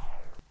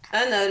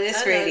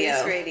 Unnoticed Radio.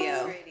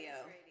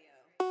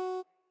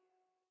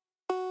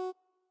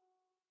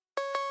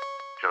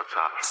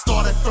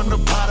 Started from the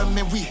bottom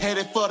and we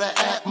headed for the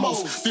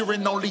Atmos.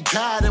 Fearing only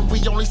God and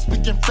we only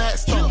speaking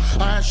facts though.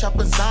 Iron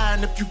sharpens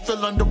iron if you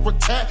feel under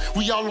attack.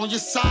 We all on your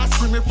side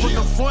screaming from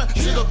the front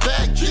to the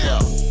back, yeah.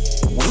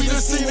 We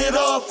done seen it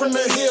all from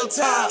the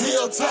hilltop.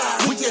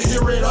 We can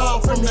hear it all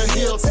from the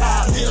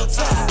hilltop.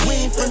 We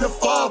ain't finna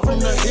fall from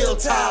the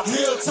hilltop.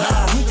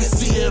 Nah, we can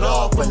see it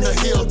all from the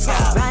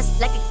hilltop. Rise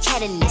like a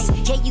catalyst.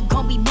 Yeah, you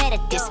gon' be mad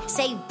at this.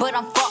 Say, but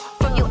I'm far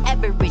from your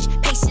average.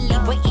 Patiently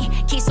waiting,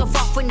 keep so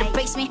far from the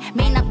basement.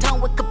 Man, I'm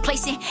done with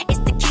complacent. It's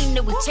the king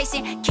that we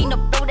chasing. King of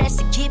flow, that's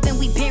a given.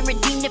 We been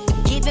redeemed and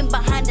forgiven.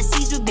 Behind the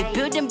scenes, we been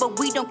building, but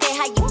we don't care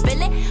how you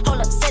feelin'.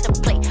 Hold up, set a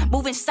plate.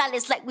 Moving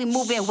silence like we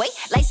moving weight.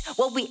 Lights,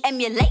 what we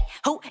emulate.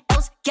 Who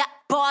else got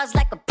bars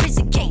like a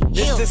prison gate?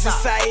 It's the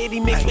society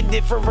mixed with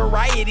different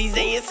varieties.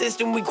 They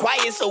insisting we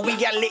quiet, so we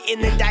got lit in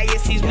the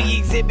diocese. We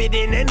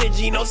exhibiting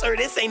energy. No, sir,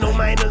 this ain't no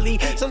minor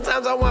league.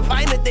 Sometimes I want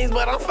finer things,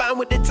 but I'm fine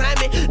with the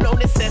timing. No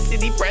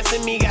necessity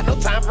pressing me. Got no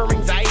time for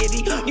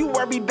anxiety. You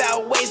worry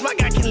about ways my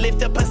God can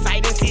lift up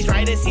Poseidon. Sees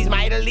right and sees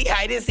mightily.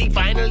 Hide and seek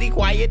finally.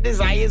 Quiet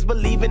desires.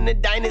 Believe in the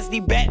dynasty.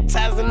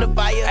 Baptized in the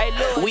fire. Hey,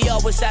 look, we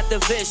always had the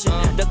vision.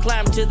 The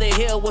climb to the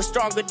hill was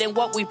stronger than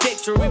what we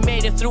pictured. We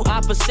made it through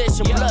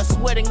opposition. Blood,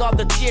 sweating all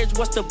the tears.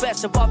 What's the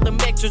best of all the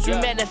mixtures? We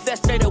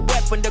manifested a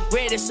weapon, the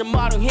greatest in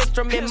modern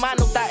history. Mi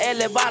mano está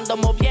elevando,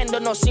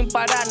 moviéndonos sin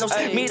pararnos.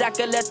 Mira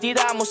que le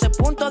tiramos el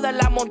punto de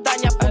la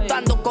montaña,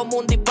 apuntando como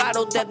un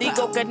disparo. Te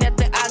digo que en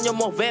este año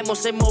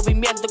movemos en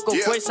movimiento con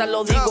fuerza,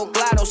 lo digo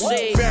claro,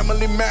 sí.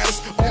 Family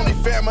matters, only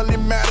family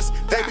matters.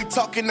 They be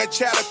talking that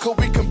chatter, cause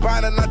we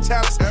combining our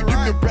talents. You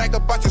can brag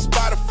about your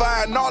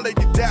Spotify and all of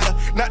your data.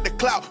 Not the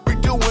clout, we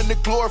doing the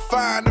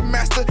glorifying the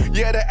master.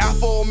 Yeah, the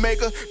Alpha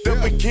Omega, the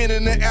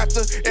beginning and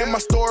after. And my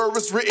story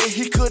was written,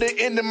 he could've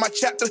ended my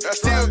chapter.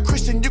 Still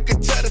Christian, you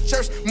can tell the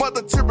church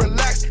mother to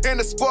relax. And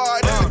the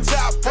squad at the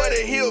top of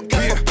the hill,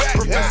 come back.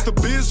 That's the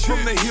biz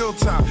from the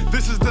hilltop.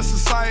 This is the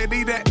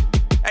society that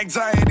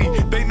anxiety.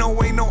 They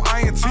know ain't no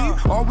INT.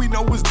 All we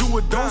know is do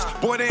or don'ts.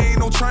 Boy, they ain't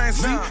no try and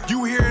see.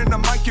 You hearing the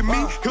mic and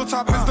me.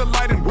 Hilltop is the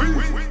light and we.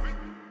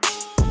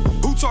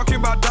 Who talking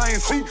about dying?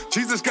 See,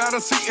 Jesus got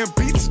us eating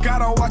beats.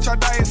 Gotta watch our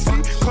diet.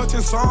 See,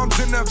 clutching psalms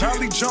in the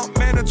valley. Jump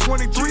man at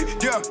 23.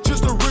 Yeah,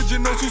 just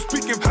originals who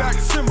speaking back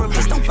similarly.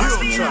 Don't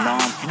bust me alone.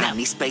 I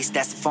need space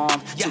that's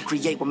formed to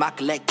create with my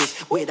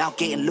collective without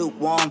getting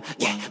lukewarm.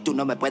 Yeah, tú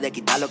no me puedes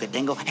quitar lo que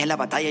tengo. En la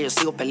batalla yo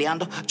sigo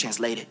peleando.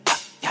 Translated.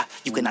 Yeah,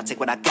 you cannot take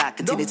what I got.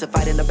 Continue to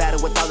fight in the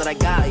battle with all that I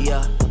got.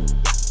 Yeah.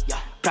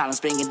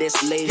 Problems bringing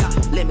disbelief,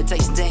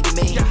 limitations hanging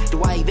me.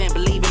 Do I even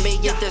believe in me?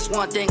 If there's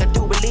one thing I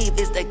do believe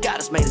is that God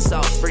has made us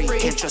all free.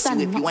 Can't trust you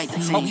if you ain't the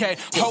team. Okay,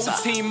 whole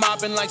team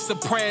mobbing like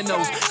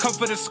Sopranos. Come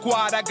for the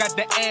squad, I got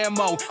the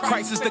ammo.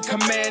 Christ is the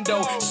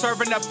commando,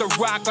 serving up the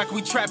rock like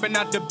we trapping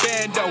out the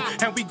bando.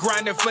 And we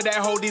grinding for that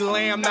holy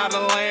lamb, not a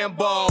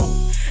Lambo.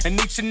 And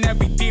each and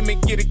every demon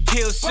get a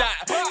kill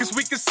shot, cause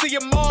we can see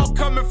them all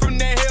coming from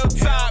the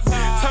hilltop.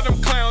 Tell them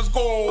clowns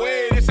go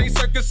away, this ain't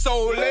Circus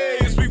Soleil.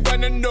 We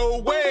running no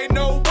way,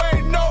 no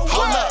way, no way.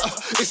 Hold up,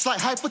 it's like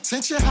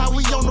hypertension, how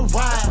we on the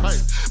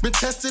rise. Been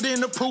tested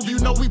and approved, you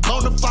know we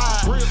bona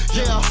fide.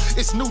 Yeah,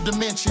 it's new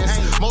dimensions.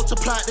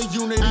 Multiply the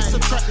unity,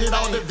 subtracted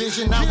all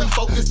division. Now we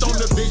focused on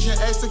the vision,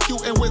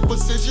 executing with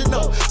precision.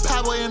 No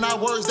power in our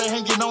words, they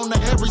hanging on to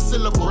every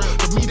syllable.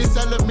 For me, this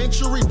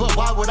elementary, but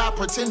why would I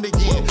pretend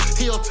again?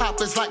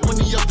 Hilltop is like when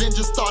the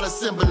Avengers start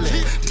assembling.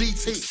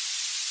 DT.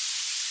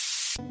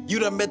 You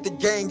done met the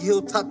gang,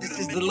 Hilltop, this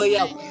is the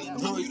layout.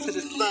 Glory to the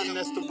sun,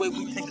 that's the way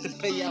we take the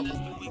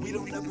payout. We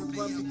don't ever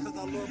run because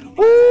I love you.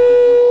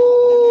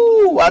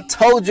 Woo! I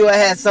told you I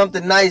had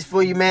something nice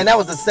for you, man. That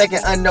was the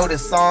second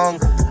unnoticed song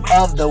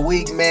of the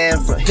week,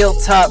 man. From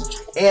Hilltop,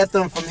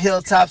 anthem from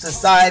Hilltop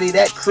Society.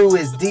 That crew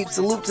is deep.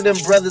 Salute to them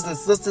brothers and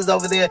sisters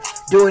over there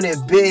doing it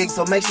big.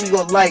 So make sure you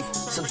go like,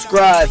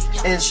 subscribe,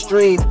 and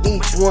stream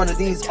each one of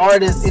these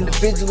artists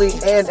individually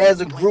and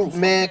as a group,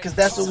 man. Because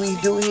that's what we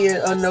do here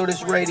at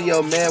Unnoticed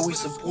Radio, man. We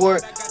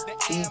support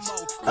each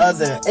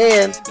other.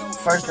 And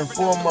first and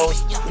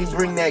foremost, we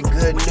bring that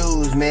good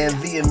news, man,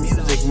 via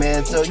music,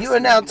 man. So you are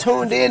now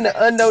tuned in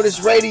to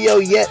Unnoticed Radio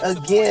yet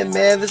again,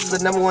 man. This is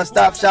the #1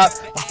 stop shop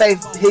for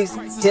faith,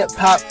 hip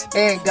hop,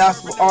 and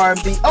gospel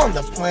R&B on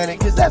the planet,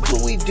 because that's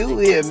what we do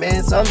here,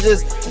 man. So I'm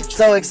just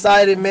so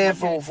excited, man,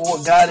 for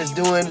what God is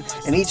doing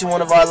in each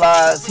one of our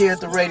lives here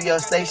at the radio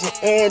station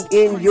and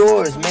in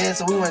yours, man.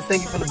 So we want to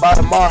thank you from the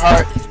bottom of our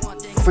heart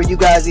for you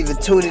guys even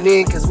tuning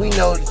in, because we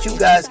know that you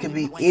guys could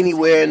be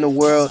anywhere in the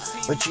world,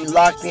 but you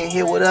locked in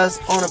here with us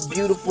on a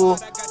beautiful,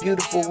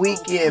 beautiful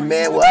weekend,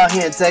 man. Well, out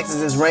here in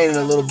Texas, it's raining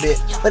a little bit,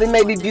 but it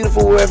may be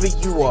beautiful wherever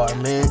you are,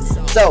 man.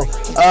 So,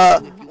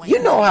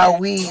 you know how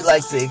we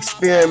like to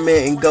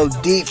experiment and go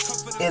deep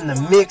in the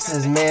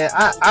mixes, man.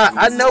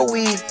 I know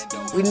we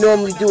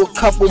normally do a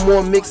couple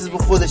more mixes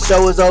before the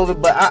show is over,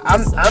 but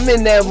I'm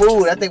in that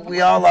mood. I think we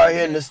all are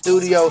here in the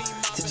studio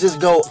to just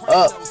go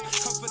up.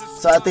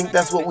 So I think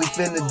that's what we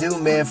finna do,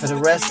 man, for the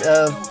rest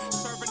of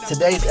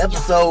today's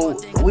episode.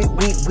 We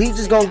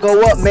just gonna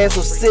go up, man. So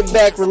sit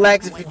back,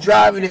 relax. If you're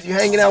driving, if you're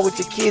hanging out with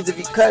your kids, if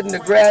you're cutting the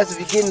grass, if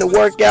you're getting the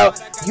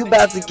workout, you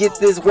about to get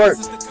this work,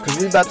 because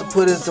we about to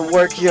put in some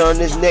work here on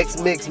this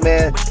next mix,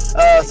 man.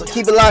 So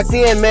keep it locked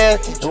in, man,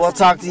 and we'll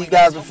talk to you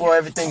guys before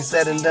everything's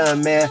said and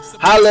done, man.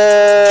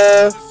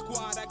 Holla!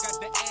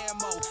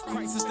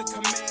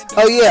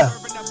 Oh yeah,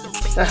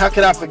 how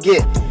could I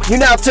forget? You're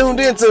now tuned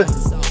into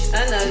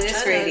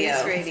Unnoticed Radio.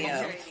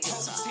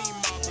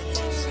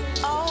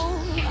 Oh,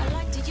 I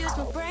like to use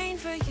my brain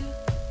for you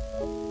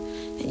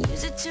and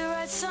use it to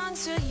write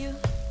songs for you.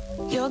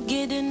 You're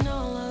getting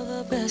all of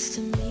the best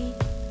of me,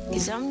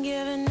 'cause I'm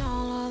giving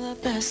all of the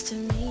best to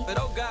me. But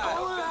oh God,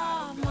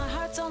 Lord, my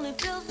heart's only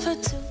built for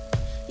two.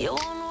 You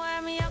won't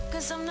wear me out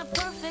 'cause I'm the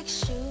perfect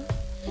shoe.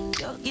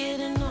 You're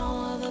getting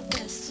all of the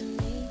best of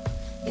me,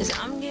 'cause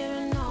I'm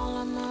giving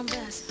all of my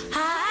best.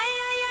 I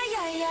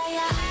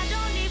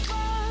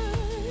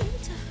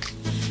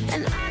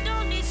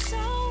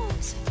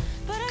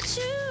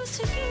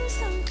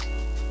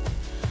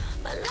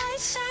My light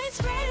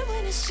shines brighter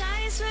when it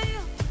shines for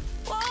you.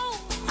 Whoa,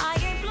 I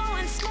ain't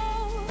blowing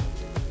smoke.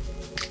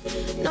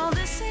 No,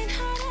 this ain't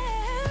hot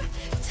air.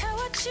 It's how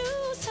I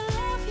choose to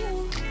love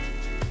you.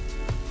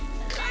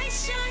 The light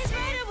shines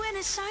brighter when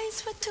it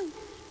shines for two.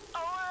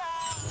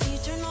 You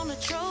turn on the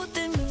truth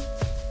in me.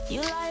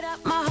 You light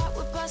up my heart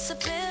with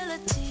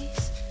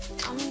possibilities.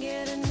 I'm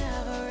getting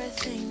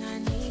everything I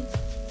need,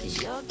 'cause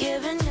you're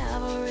giving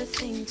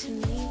everything to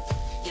me.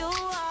 You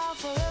are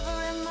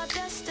forever in my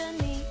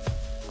destiny,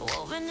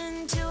 woven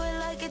into it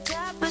like a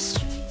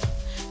tapestry.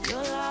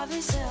 Your love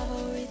is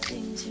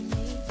everything to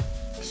me,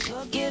 'cause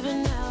you're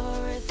giving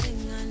everything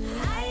I need.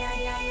 I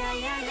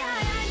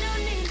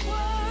don't need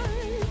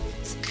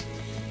words,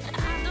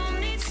 I don't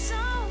need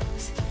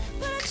songs,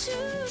 but I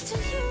choose to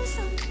use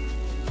them.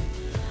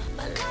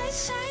 My light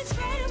shines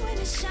brighter when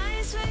it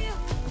shines for you.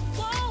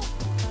 Whoa,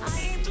 I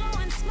ain't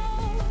blowing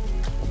smoke.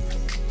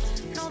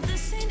 No,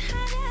 this ain't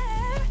hot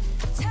air.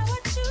 It's how I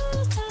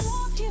choose to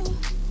love you.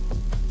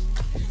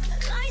 The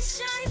light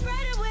shines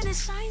brighter when it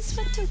shines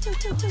for two.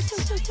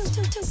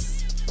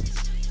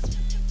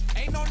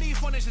 Ain't no need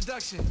for an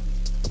introduction.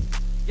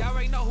 Y'all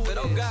already know who it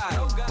is. Oh God.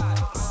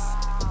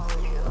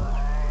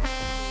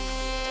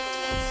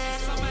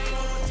 Some ain't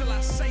over till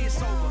I say it's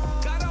over.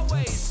 God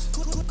always.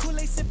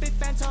 Kool-Aid sipping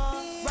Phantom,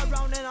 ride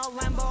round in a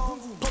Lambo,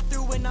 pull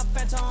through in a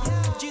Phantom.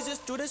 Jesus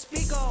through the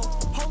speaker,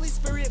 Holy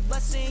Spirit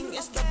blessing,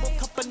 it's double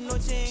cup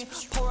anointing,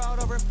 pour out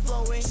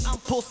overflowing. I'm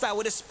poolside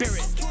with the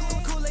Spirit.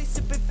 Kool-Aid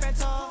sipping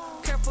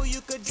Phantom, careful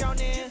you could drown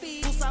in.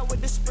 Poolside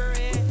with the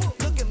Spirit.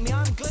 Look at me,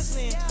 I'm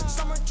glistening.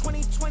 Summer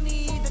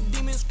 2020, the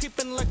demons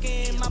creeping,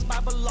 lurking. My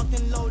Bible locked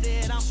and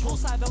loaded. I'm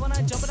poolside, but when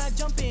I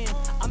jump in.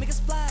 I make a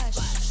splash.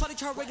 Shawty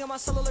try rigging my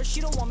cellular,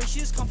 she don't want me, she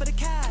just come for the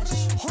cash.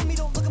 Homie,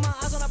 don't look at my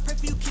eyes when I pray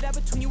for you, keep that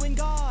between you and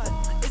God.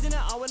 Isn't it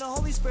all when the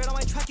Holy Spirit on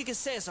my track, you can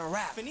say it's a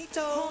rap.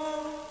 Finito.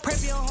 Pray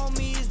for your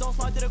homies, don't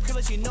slide to the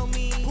crib, you know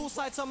me.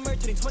 Poolside summer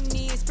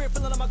 2020, spirit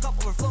filling up my cup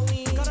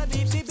overflowing. Got a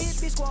beat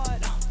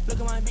squad. Look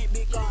at my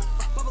beat God.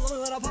 Bubble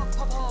when I pop.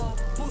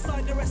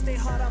 Poolside, the rest stay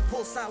hot, I'm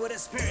poolside with a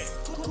Spirit.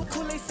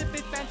 Kool-Aid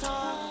sipping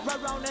Phantom,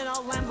 ride round in a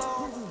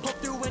Lambo, pull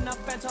through in a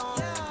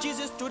Phantom.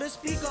 Jesus through the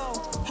speaker,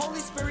 Holy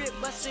Spirit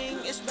blessing,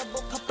 it's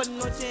double cup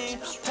anointing,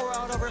 pour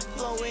out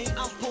overflowing.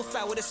 I'm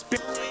poolside with a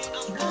Spirit.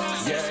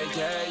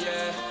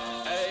 Yeah,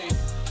 hey.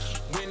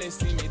 When they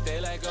see me,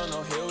 they like, oh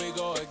no, here we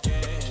go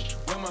again.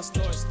 Where my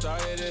story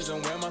started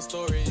isn't where my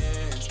story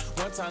ends.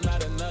 One time,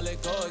 not another,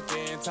 let go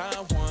again.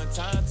 Time one,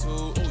 time two,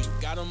 ooh, you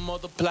gotta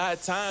multiply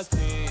times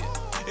 10.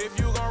 If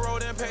you gon' roll,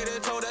 then pay the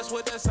toll, that's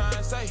what that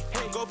sign say.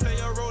 Hey, go play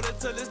your role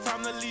until it's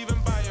time to leave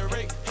and buy a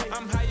rate.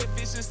 I'm high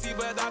efficiency,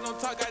 but I don't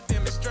talk, I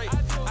demonstrate. I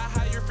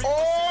higher frequency,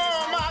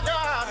 oh my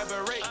God,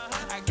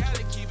 I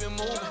gotta keep it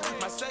moving.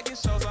 My second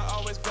shows are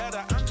always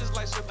better, I'm just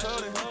like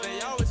Chappelle.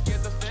 They always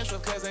get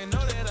defensive, cause they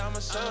know that I'm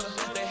a shoulder.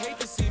 They hate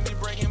to see me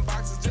breaking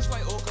boxes, just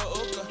like Oka.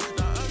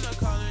 Now I'm not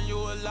calling you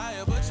a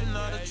liar, but you're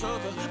not a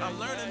trooper. I'm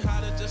learning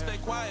how to just stay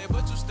quiet,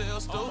 but you still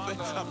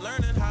stupid. I'm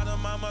learning how to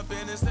mind my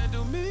business and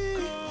do me.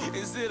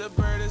 Is it a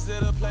bird, is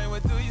it a plane,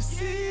 what do you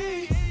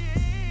see?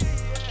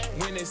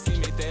 When they see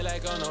me, they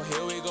like, oh no,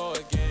 here we go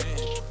again.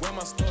 Where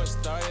my story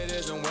started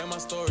isn't where my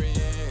story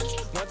ends.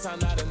 One time,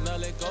 not another,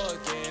 let go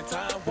again.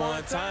 Time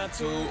one, time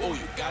two, ooh,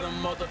 you gotta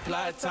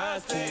multiply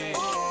times 10.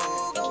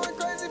 Ooh, going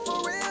crazy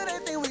for real, they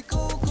think we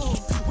cool.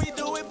 We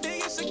do it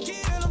big as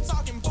Shaquille, I'm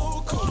talking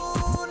buku.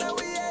 Ooh, now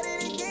we at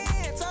it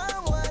again.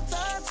 Time one,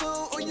 time two,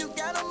 ooh, you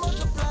gotta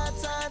multiply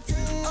times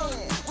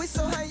 10. We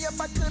so high up,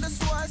 I could've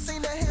swore I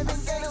seen the heaven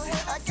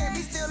gates. I can't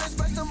be still,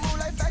 express the mood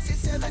like fashion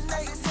 7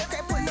 8.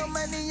 Can't put no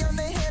money on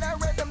their head,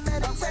 I'd rather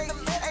meditate.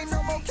 Ain't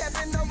no more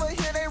capping over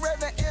here, they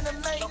rather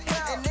animate.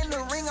 And in the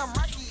ring, I'm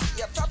Rocky.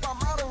 Up top, I'm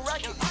out of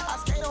rocket. I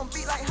skate on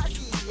beat like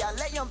hockey. I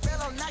let young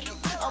bell on Nike.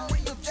 I'm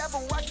with the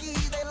Jabberwocky,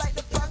 they like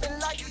the pop and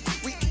lock it.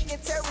 We eating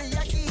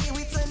teriyaki,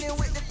 we blending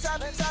with the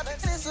top.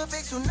 Since a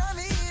big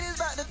tsunami, it's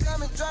about to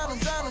come and drown them.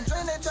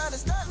 Drain, they try to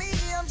stop me,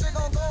 I'm just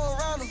gon' go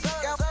around them.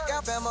 Got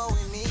Famo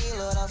with me,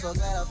 Lord, I'm so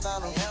glad I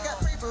found them. Got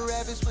Reaper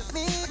Rabbits with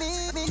me.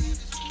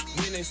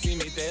 When they see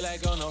me, they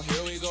like, oh no,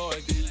 here we go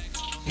again.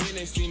 When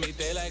they see me,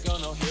 they like, oh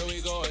no, here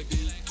we go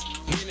again.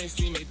 When they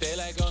see me, they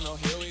like, oh no,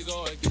 here we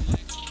go again.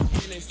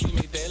 When they see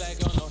me, they like,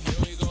 oh no,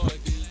 here we go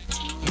again.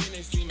 When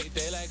they see me,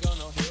 they like, oh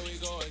no, here we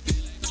go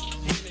again.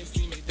 When they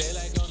see me, they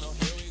like, oh no,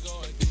 here we go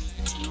again.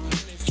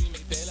 When they see me,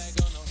 they like,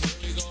 oh no, here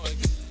we go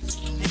again.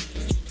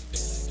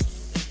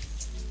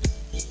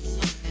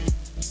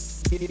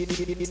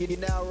 You're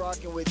now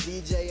rocking with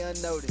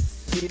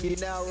DJ-Unnoticed. You're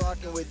now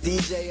rocking with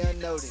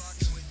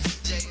DJ-Unnoticed.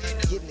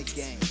 Get in the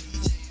game.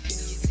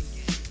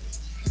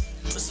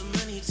 Put some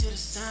money to the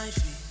side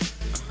for you,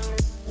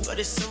 but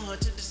it's so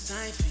hard to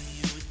decipher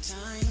you at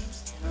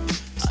times.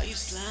 Are you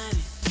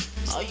sliding?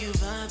 Are you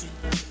vibing?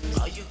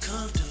 Are you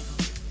comfortable?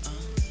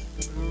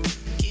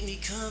 Keep me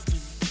company.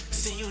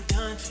 Say you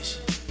done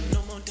fishing.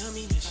 No more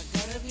dummy mission. I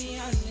gotta be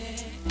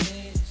honest.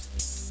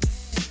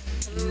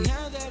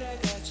 Now that I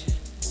got you,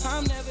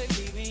 I'm never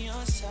leaving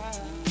your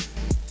side.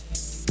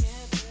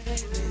 Yeah,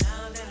 baby.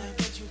 Now that I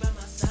got you by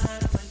my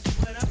side, I might do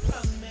what I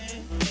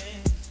promised.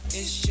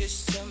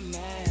 just a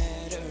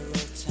matter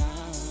of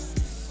time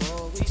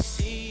before we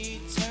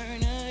see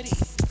eternity.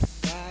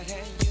 God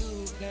had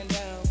you planned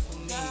out for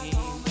me,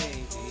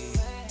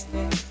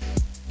 baby.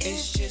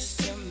 It's just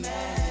a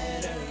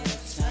matter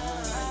of time.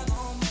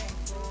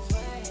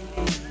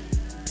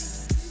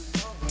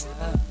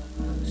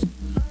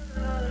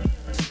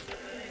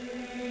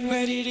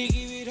 Ready to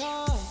give it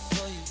all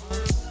for you.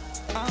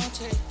 I'll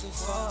take the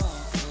fall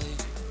for you.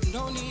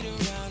 Don't need a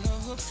round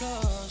of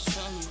applause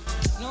from you.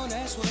 No,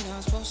 that's what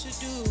I'm supposed to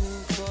do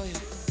for you.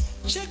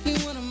 Check me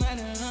when I'm out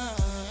of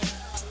line,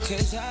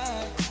 'cause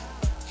I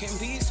can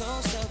be so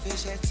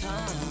selfish at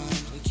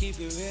times. We keep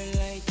it real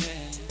like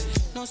that.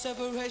 No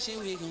separation,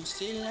 we gon'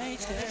 stay like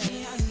that.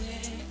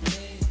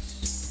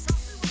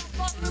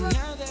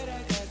 Now that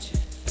I got you,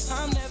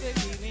 I'm never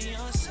leaving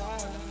your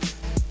side.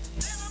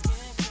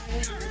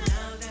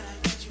 Now that I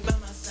got you by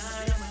my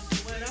side, I'ma do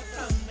what I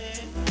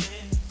promised.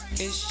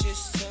 It's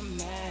just a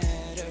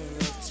matter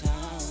of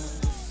time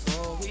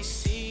before we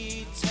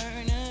see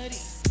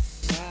eternity.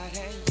 God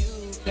had you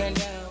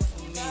planned out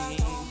for me,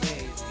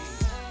 baby.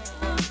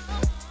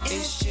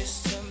 It's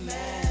just a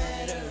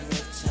matter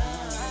of time.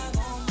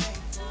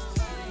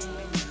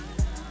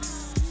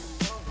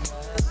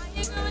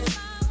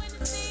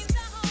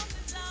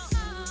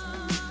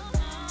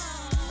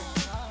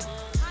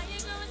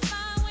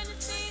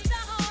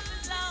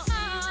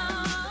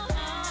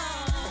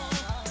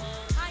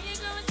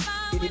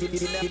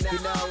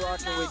 You're now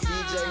rocking with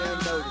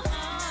DJ-Unnoticed.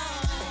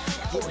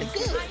 Getting it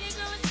good.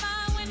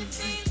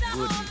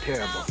 Good and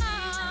terrible.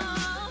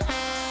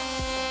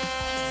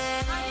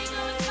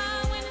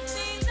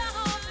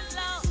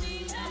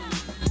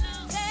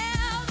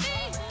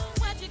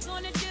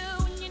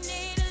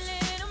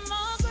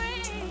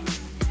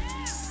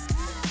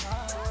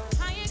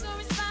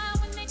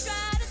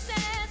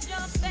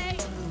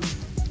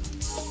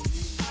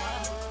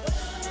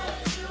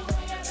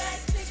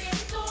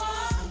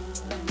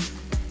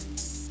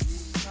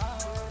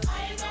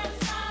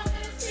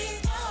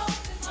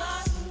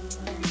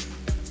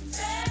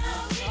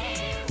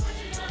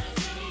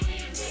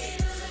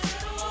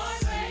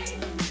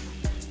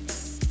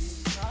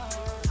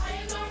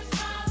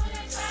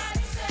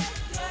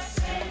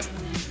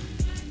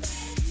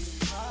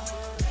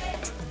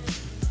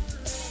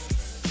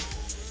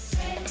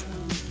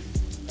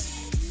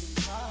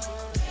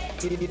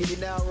 You're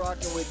now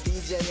rocking with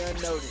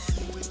DJ-Unnoticed.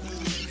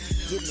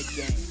 Getting the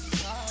game.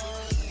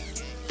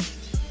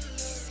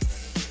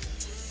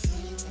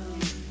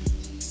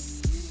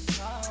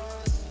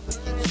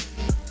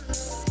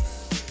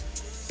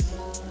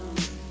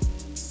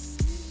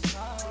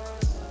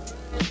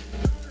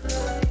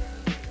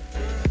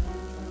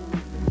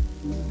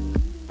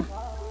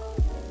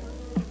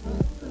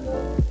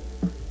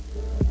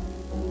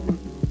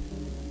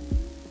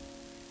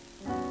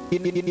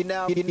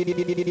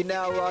 You're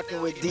now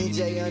rocking with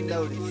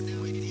DJ-Unnoticed.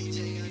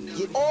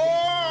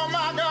 Oh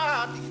my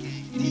God!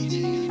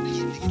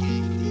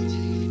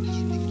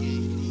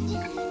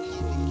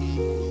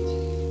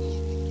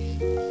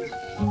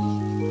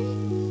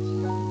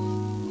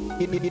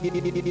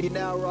 You're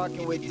now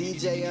rocking with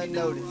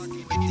DJ-Unnoticed.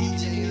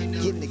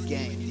 Getting the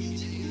game.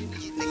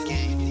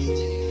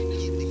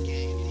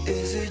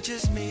 Is it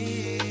just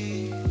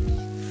me?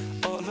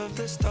 All of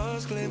the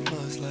stars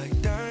glimmers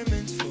like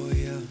diamonds for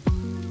you.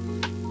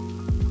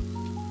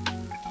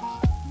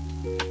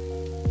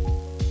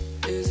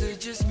 Is it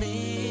just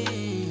me?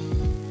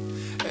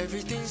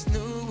 Everything's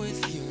new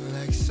with you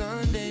like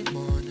Sunday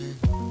morning.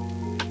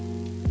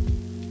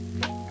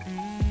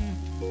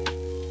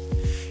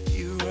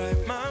 You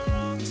right my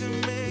wrong to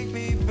make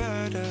me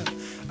better.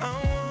 I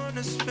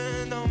wanna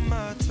spend all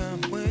my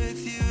time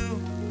with you.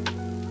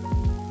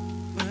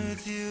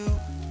 With you.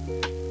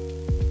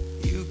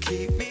 You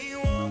keep me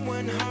warm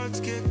when hearts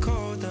get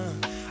colder.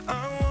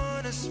 I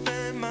wanna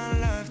spend my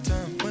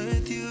lifetime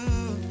with you.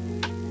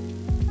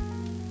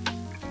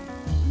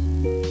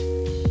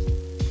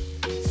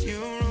 You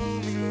rule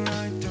me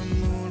like the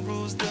moon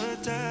rules the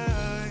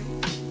tide,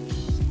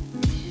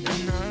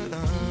 and I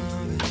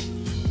love it.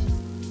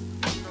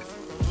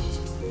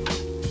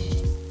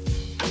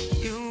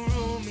 You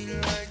rule me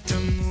like the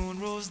moon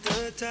rules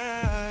the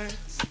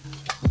tides,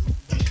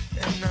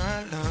 and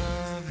I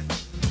love it.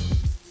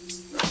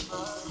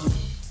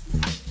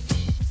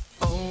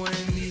 Oh,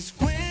 in these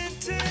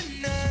winter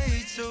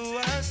nights, so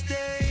I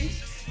stay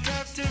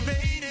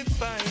captivated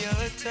by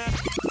your touch.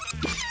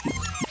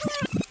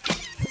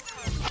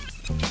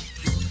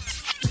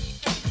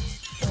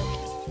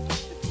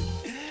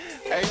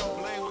 Hey, yo,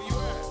 Blaine, where you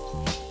at?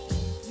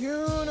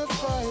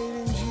 Unified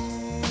in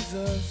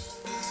Jesus.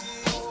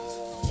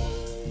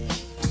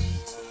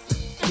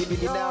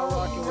 You're now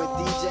rocking with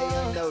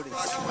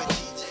DJ-Unnoticed.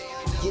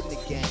 Getting the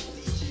game.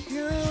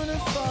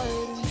 Unified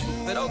in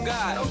Jesus. But oh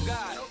God.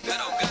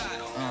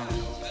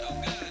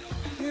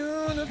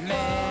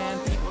 Man,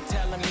 people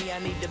telling me I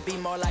need to be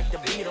more like the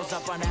Beatles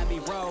up on Abbey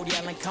Road,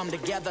 yelling come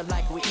together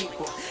like we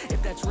equal.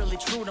 If that's really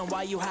true, then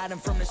why you hiding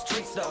from the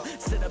streets though?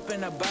 Sit up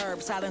in a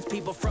burb, silence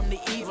people from the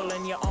evil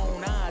in your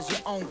own eyes.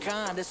 Your own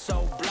kind is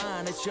so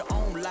blind, it's your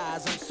own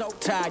lies. I'm so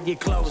tired, you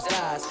closed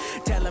eyes.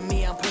 Telling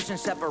me I'm pushing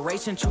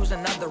separation,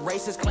 choosing other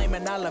races,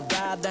 claiming I love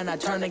God, then I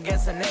turn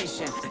against a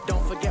nation.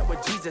 Don't forget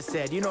what Jesus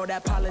said, you know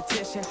that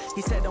politician?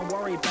 He said don't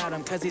worry about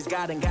him, cause he's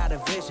God and got a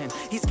vision.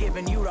 He's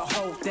giving you the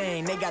whole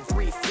thing, they got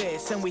 3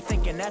 fists, and we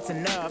thinking that's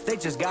enough, they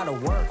just gotta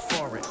work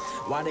for it.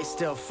 Why they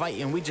still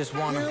fighting, we just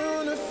wanna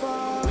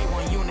unify. We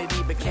want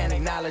unity but can't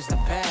acknowledge the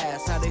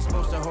past. How they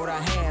supposed to hold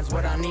our hands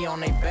with our knee on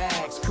their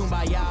backs?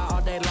 Kumbaya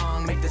all day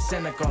long, make the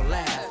cynical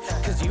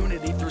laugh. Cause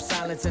unity through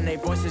silence and their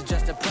voice is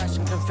just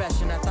oppression.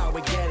 Confession, I thought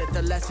we get it,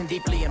 the lesson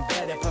deeply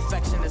embedded.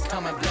 Perfection is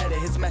coming blended,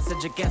 his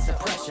message against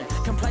oppression.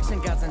 Complexion,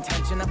 God's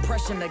intention,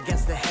 oppression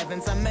against the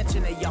heavens. I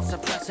mentioned it, y'all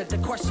suppress it. The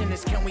question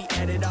is, can we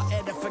edit our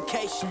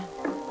edification?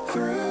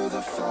 Through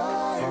the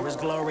fire, for his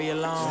glory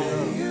alone.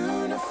 Stay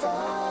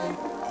unified,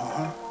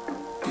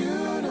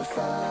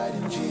 unified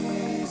in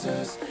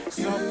Jesus.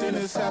 Something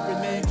is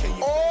happening, can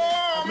you?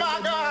 Oh my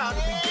God!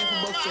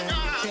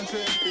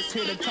 It's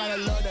here the kind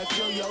of love that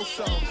fill your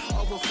soul.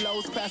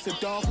 Overflows past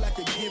the off like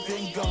a give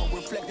and go.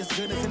 Reflect his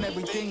goodness in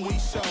everything we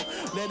show.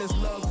 Let his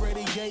love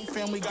radiate,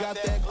 family got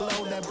that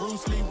glow. That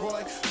Bruce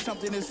Leroy,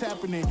 something is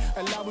happening.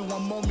 Allow me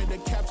one moment to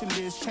capture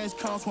this. Change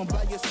comes when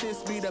by your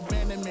sis beat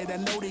abandonment. I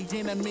know the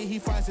enemy, he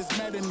finds his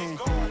maddening.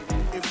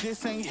 If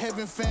this ain't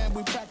heaven, fam,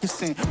 we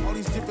practicing. All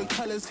these different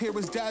colors here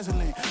is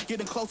dazzling.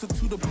 Getting closer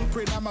to the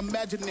blueprint I'm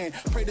imagining.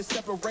 Pray the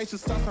separation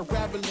starts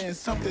unraveling.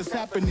 Something's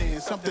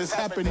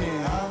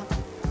happening, huh?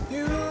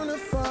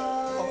 Unify.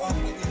 Oh,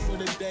 I'm waiting for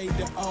the day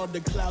that all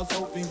the clouds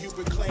open. You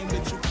proclaim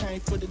that you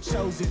came for the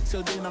chosen.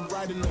 Till then I'm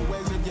riding the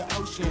waves of your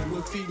ocean.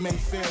 Where feet may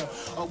fail,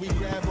 or we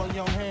grab on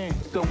your hand,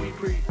 so we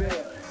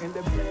prevail. In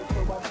the bed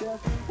for our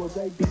death, will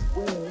they be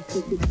well?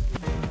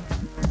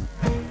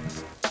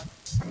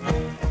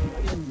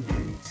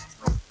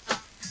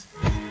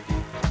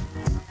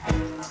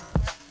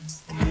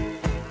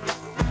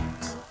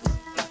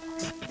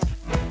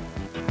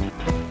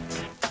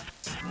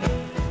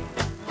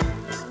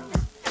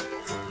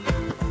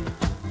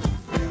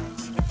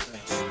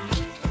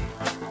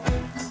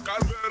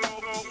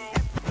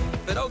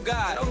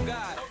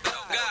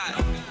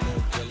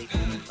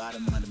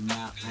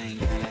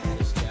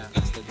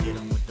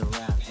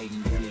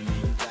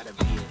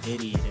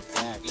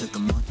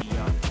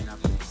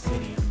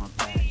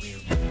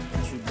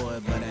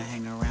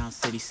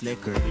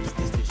 Slicker, is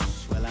this the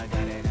well, I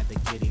got it at the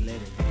kitty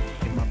litter.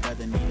 If my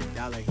brother need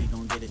 $1, he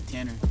gon' get a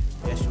tenner.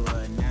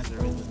 Yeshua of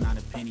Nazareth was not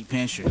a penny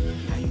pincher.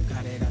 Now you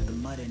got it out the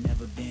mud and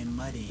never been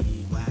muddy.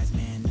 Wise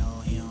man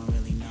know he don't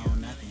really know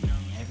nothing.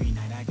 Every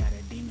night I got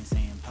a demon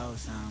saying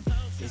post some.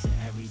 It's an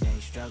everyday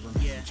struggle,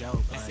 yeah.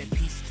 Joke, I said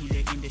peace to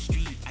the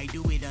industry. I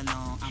do it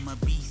alone. I'm a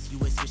beast. You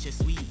a swisher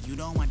sweet. You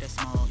don't want the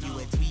smoke. You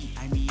a tweet.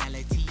 I'm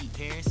reality.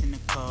 Paris in the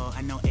cold.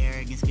 I know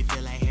arrogance can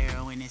feel like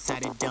heroin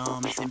inside a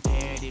dome. It's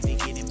imperative to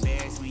get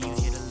embarrassed when you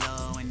hit a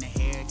low. And the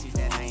heritage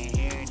that I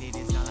inherited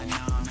is all I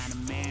know. I'm not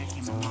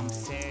American. My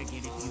mama's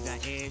surrogate. If you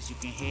got heirs, you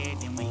can hear it.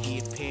 Then when he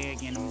appear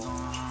again, I'm going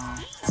home.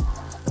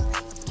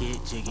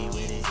 Get jiggy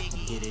with it.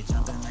 Get it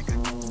jumping like I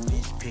know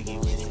bitch piggy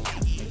with it.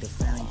 Make the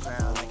family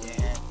proud like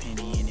a hat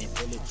penny in it.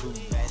 Bulletproof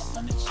vest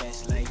on the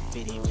chest like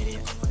 50 with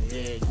it.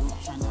 Yeah, you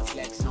tryna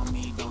flex on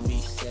me, don't be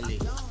silly.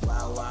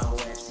 Wild,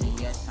 wild west, and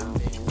yes, I'm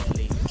Big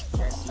Willie.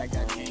 Dressed like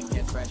I came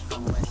here fresh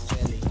from West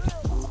Philly.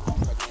 Who gon'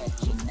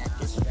 protect your neck,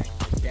 respect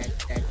the deck.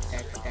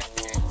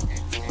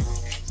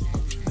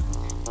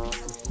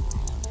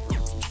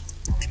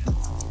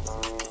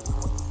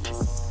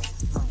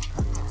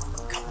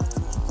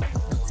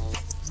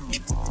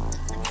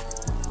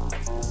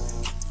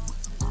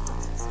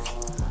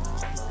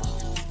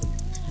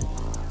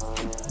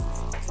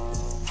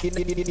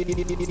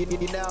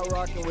 You're now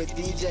rocking with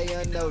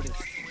DJ-Unnoticed.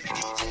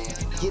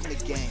 Get in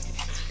the game.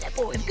 That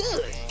boy is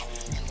good.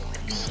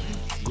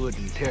 Good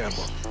and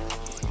terrible.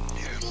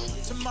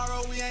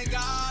 Tomorrow we ain't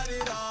got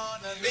it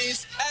on the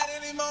lease. At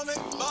any moment,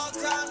 all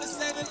time to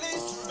say the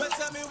least. But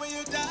tell me when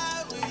you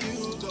die, where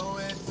you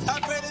going? I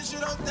pray that you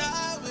don't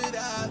die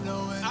without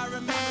knowing. I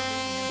remember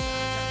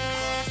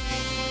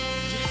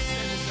Jesus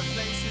said it's a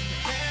place is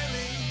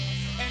preparing.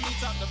 And he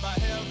talked about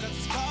hell cause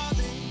it's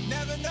calling.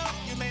 Never know,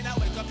 you may not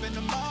wake up in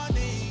the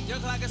morning. Your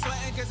clock is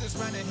sweating cause it's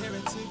running here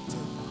in TikTok.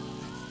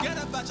 Get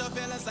about your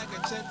feelings like a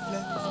jet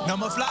flick. No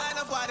more flying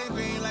up white and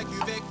green like you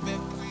Vic.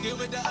 Get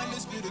with the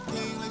undisputed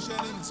king like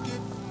Shannon and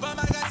Skip. But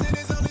my God said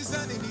his only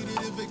son, he needed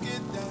to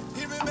forget that.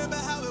 He remember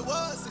how it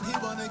was and he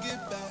wanna get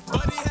back.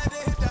 But he had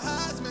to hit the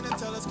Heisman and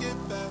tell us get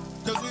back.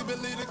 Cause we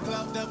believe the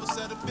cloud devil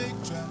set a big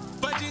trap.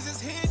 But Jesus,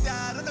 he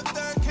died on the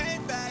third,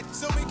 came back.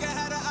 So we can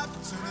have the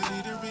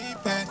opportunity to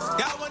repent.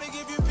 God wanna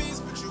give you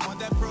peace, but you want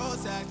that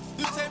Prozac.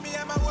 You take me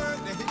at my word,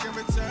 then he can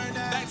return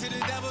that. Back to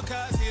the devil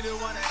cause he didn't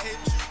wanna hit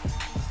you.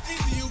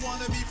 Either you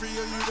wanna be free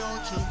or you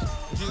don't you.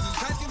 Jesus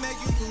Christ can make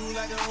you cool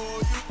like the whole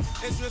you.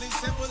 It's really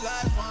simple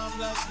life, 1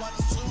 + 1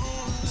 is 2.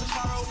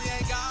 Tomorrow we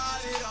ain't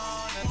got it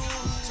on.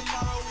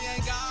 Tomorrow we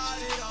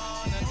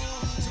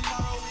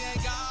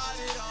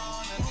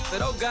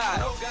But oh God.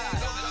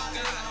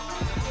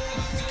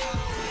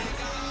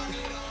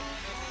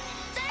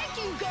 Thank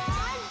you,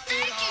 God.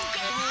 Thank you,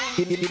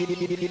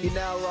 God. You're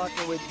now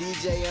rocking with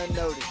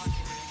DJ-Unnoticed.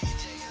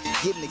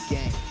 Get in the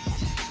game.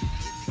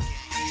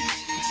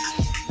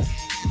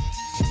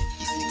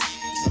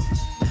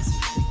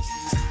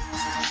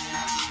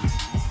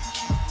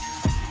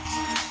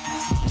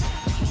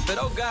 But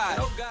oh God.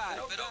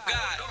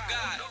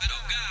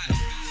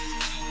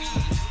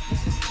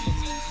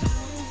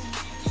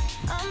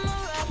 I'ma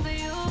ride for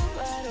you,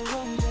 right or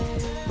wrong,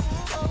 baby.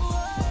 Oh,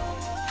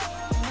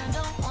 and I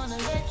don't wanna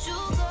let you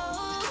go.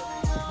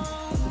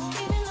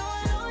 Even though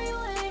I know you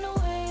ain't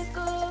always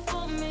good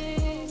for me.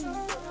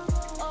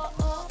 I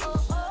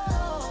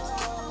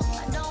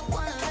don't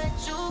wanna let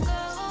you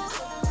go.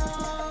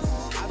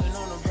 I've been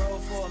on the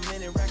road for a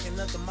minute, racking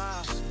up the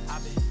miles.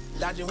 I've been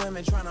dodging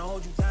women trying to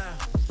hold you down.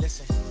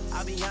 Listen,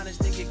 I'll be honest,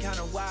 they get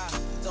kinda wild.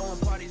 Throwing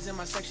parties in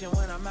my section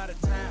when I'm out of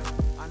town.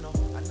 I know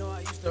I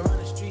used to run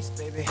the streets,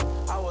 baby.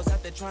 I was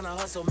out there trying to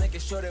hustle, making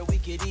sure that we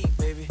could eat,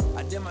 baby.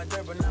 I did my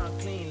dirt, but now I'm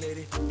clean,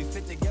 lady. We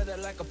fit together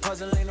like a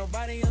puzzle, ain't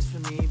nobody else for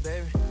me,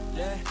 baby.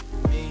 Let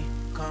me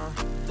come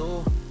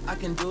through. I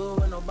can do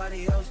what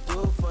nobody else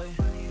do for you.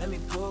 Let me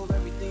prove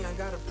everything I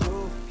gotta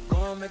prove.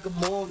 Go and make a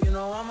move, you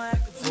know I'ma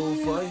act a fool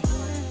for you.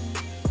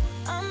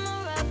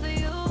 I'ma ride for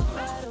you,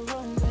 right or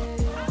wrong,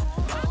 baby.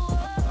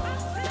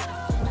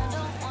 And I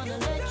don't wanna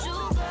let you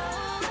go.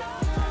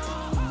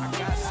 I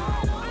got you.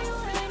 I know you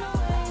ain't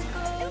always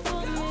good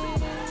for me.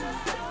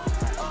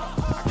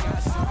 I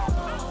got you.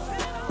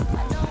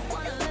 I don't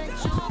wanna let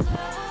you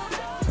go.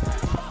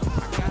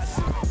 I got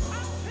you.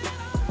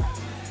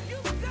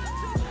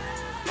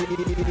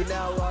 You're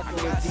now rocking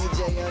with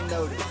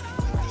DJ-Unnoticed.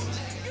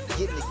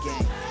 Get in the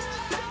game.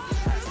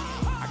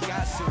 I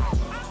got you.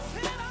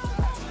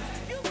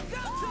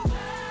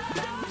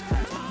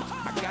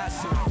 I got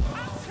you.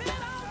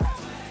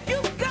 You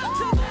got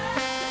to.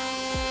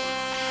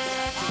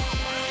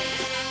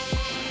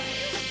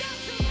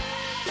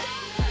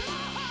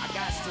 I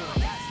got to.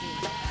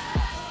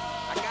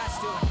 I got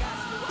to.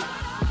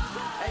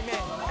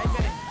 Amen.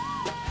 Amen.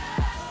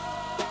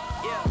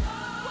 Yeah.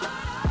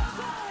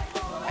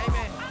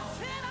 Amen.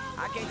 I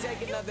can't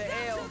take another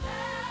L.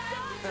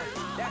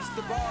 That's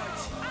the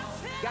barge.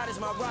 God is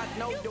my rock,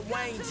 no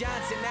Dwayne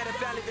Johnson. At a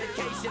family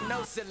vacation,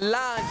 no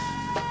Solange.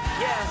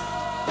 Yeah,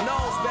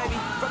 nose, baby.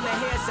 From the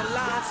hair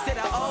salons to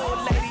the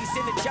old ladies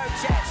in the church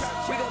hats.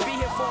 We gon' be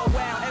here for a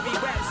while. Every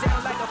rap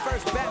sound like a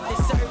First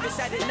Baptist service.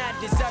 I did not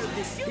deserve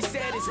this. He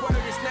said his word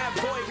is not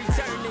void,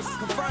 return this.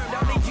 Confirmed,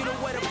 I'll need you to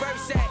where the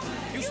verse at.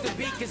 Used to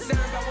be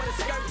concerned about where the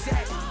skirt's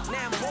at.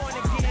 Now I'm born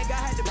again,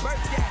 God had to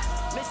birth that.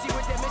 Missy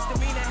with that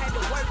misdemeanor, had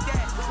to work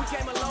that. We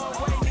came a long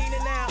way,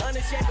 Nina now.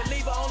 Unashamed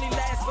believer, only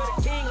lasts for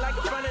the king. Like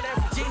in front of that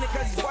Regina,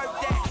 cause he's worth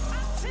that.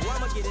 Well,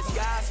 I'ma get his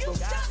gospel.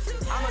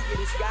 I'ma get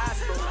his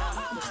gospel.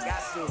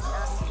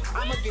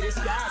 I'ma get his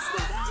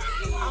gospel.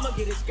 I'ma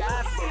get his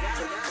gospel.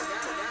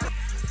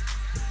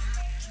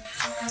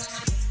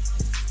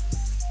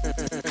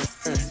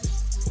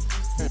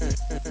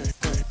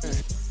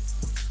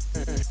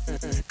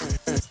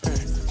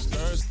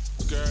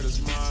 Skirt is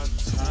my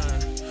turn.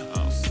 I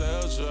don't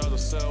sell drugs, I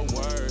sell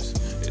words.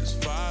 It's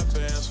 5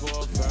 bands for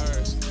a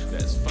verse.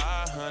 That's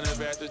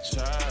 500 at the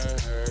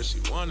church. She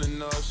wanna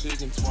know if she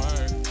can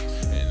twerk,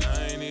 and I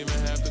ain't even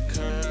have to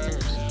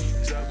curse.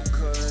 Double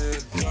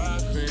cut,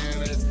 coughing,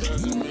 that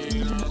doesn't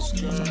mean I'm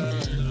scared.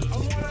 I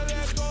wanna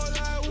let go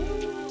like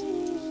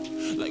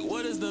woo. Like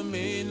what is the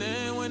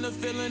meaning when the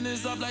feeling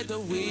is off like the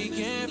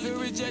weekend? Feel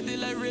rejected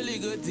like really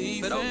good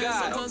defense. But oh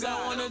God, sometimes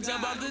I wanna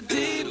jump off the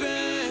deep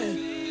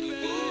end.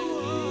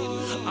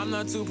 I'm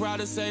not too proud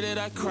to say that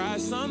I cry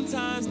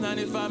sometimes.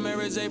 95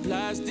 marriage A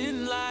plus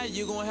didn't lie.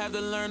 You gon' have to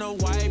learn to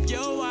wipe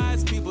your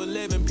eyes. People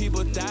live and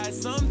people die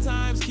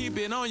sometimes. Keep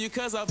it on you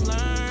cause I've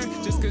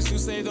learned. Just cause you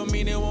say don't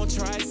mean it won't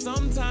try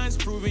sometimes.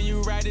 Proving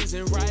you right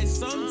isn't right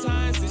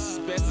sometimes. It's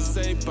just best to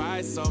say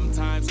bye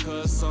sometimes.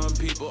 Cause some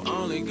people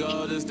only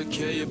goal is to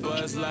kill your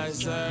buzz like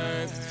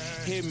serve.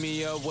 Hit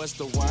me up, what's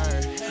the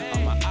word?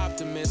 I'm an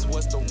optimist,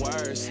 what's the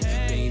worst?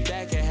 Thing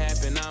that can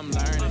happen, I'm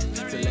learning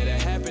to let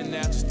it happen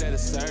now instead of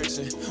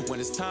searching. When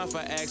it's time for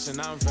action,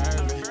 I'm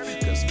verbing.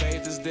 Cause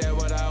faith is there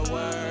without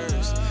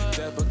words.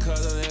 Just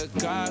because of that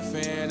God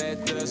fearing,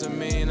 that doesn't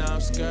mean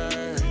I'm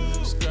scared.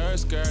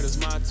 Skirt is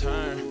my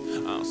turn.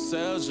 I don't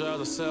sell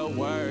drugs, I sell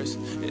words.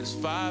 It's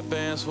 5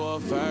 bands for a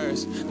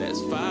verse.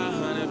 That's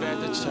 500 at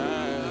the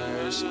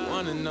church. She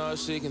wanna know if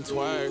she can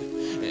twerk,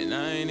 and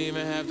I ain't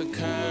even have to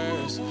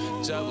curse.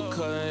 Just because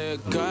of that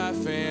God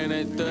fearing,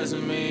 that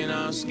doesn't mean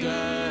I'm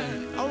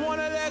scared. I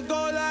wanna let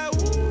go like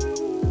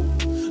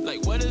woo.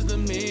 Like what is the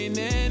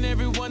meaning?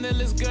 Everyone that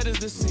looks good is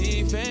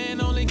deceiving.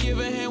 Only give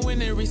a hand when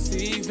they're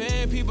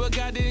receiving. People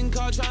got it in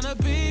call trying to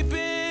beep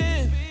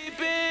in.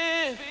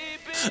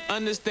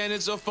 Understand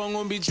that your phone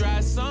gon' be dry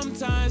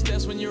sometimes.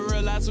 That's when you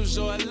realize who's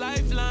your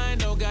lifeline.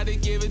 Don't gotta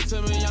give it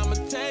to me, I'ma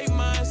take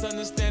mine.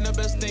 Understand the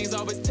best things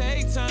always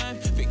take time.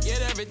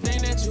 Forget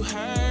everything that you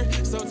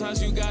heard.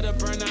 Sometimes you gotta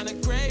burn out a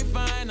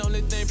grapevine.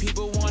 Only thing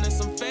people want is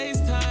some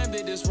FaceTime. of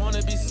it just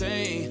wanna be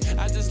seen.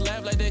 I just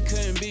laugh like they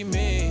couldn't be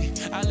me.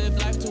 I live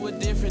life to a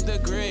different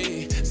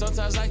degree.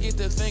 Sometimes I get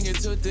to thinking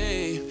too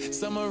deep.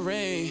 Summer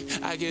rain,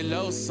 I get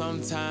low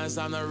sometimes.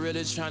 I'm not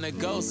really trying to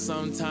go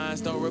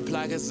sometimes. Don't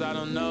reply cause I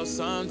don't know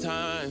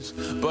sometimes.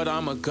 But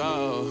I'ma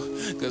go,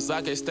 cause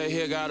I can stay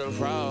here, gotta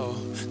roll.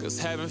 Cause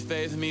having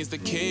faith means to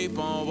keep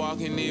on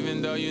walking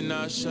even though you're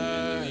not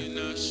sure.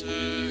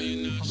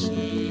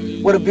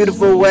 What a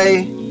beautiful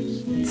way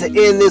to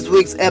end this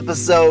week's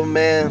episode,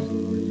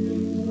 man.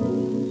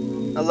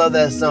 I love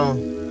that song.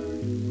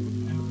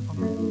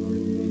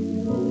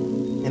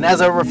 And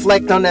as I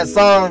reflect on that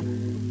song,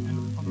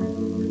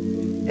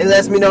 it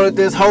lets me know that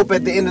there's hope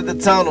at the end of the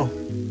tunnel.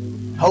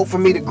 Hope for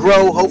me to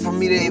grow, hope for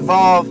me to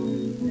evolve.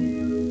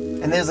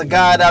 And there's a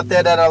God out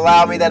there that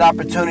allowed me that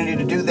opportunity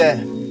to do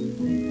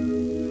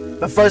that.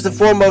 But first and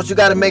foremost, you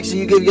got to make sure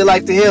you give your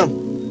life to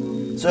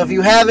Him. So if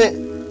you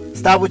haven't,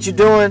 stop what you're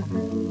doing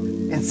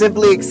and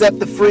simply accept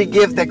the free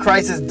gift that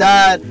Christ has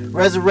died,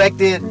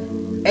 resurrected,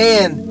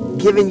 and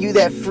given you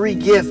that free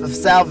gift of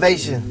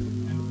salvation.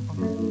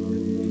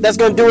 That's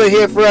going to do it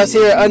here for us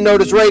here at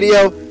Unnoticed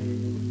Radio.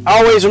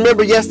 Always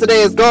remember, yesterday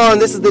is gone.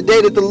 This is the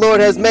day that the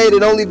Lord has made,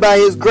 and only by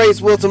His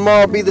grace will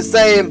tomorrow be the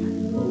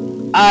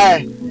same.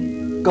 I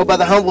go by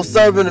the humble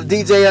servant of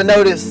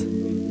DJ-Unnoticed,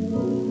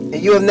 and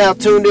you have now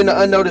tuned in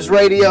to Unnoticed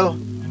Radio,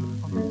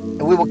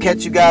 and we will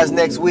catch you guys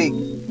next week.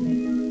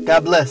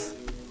 God bless.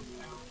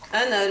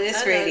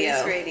 Unnoticed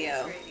Radio.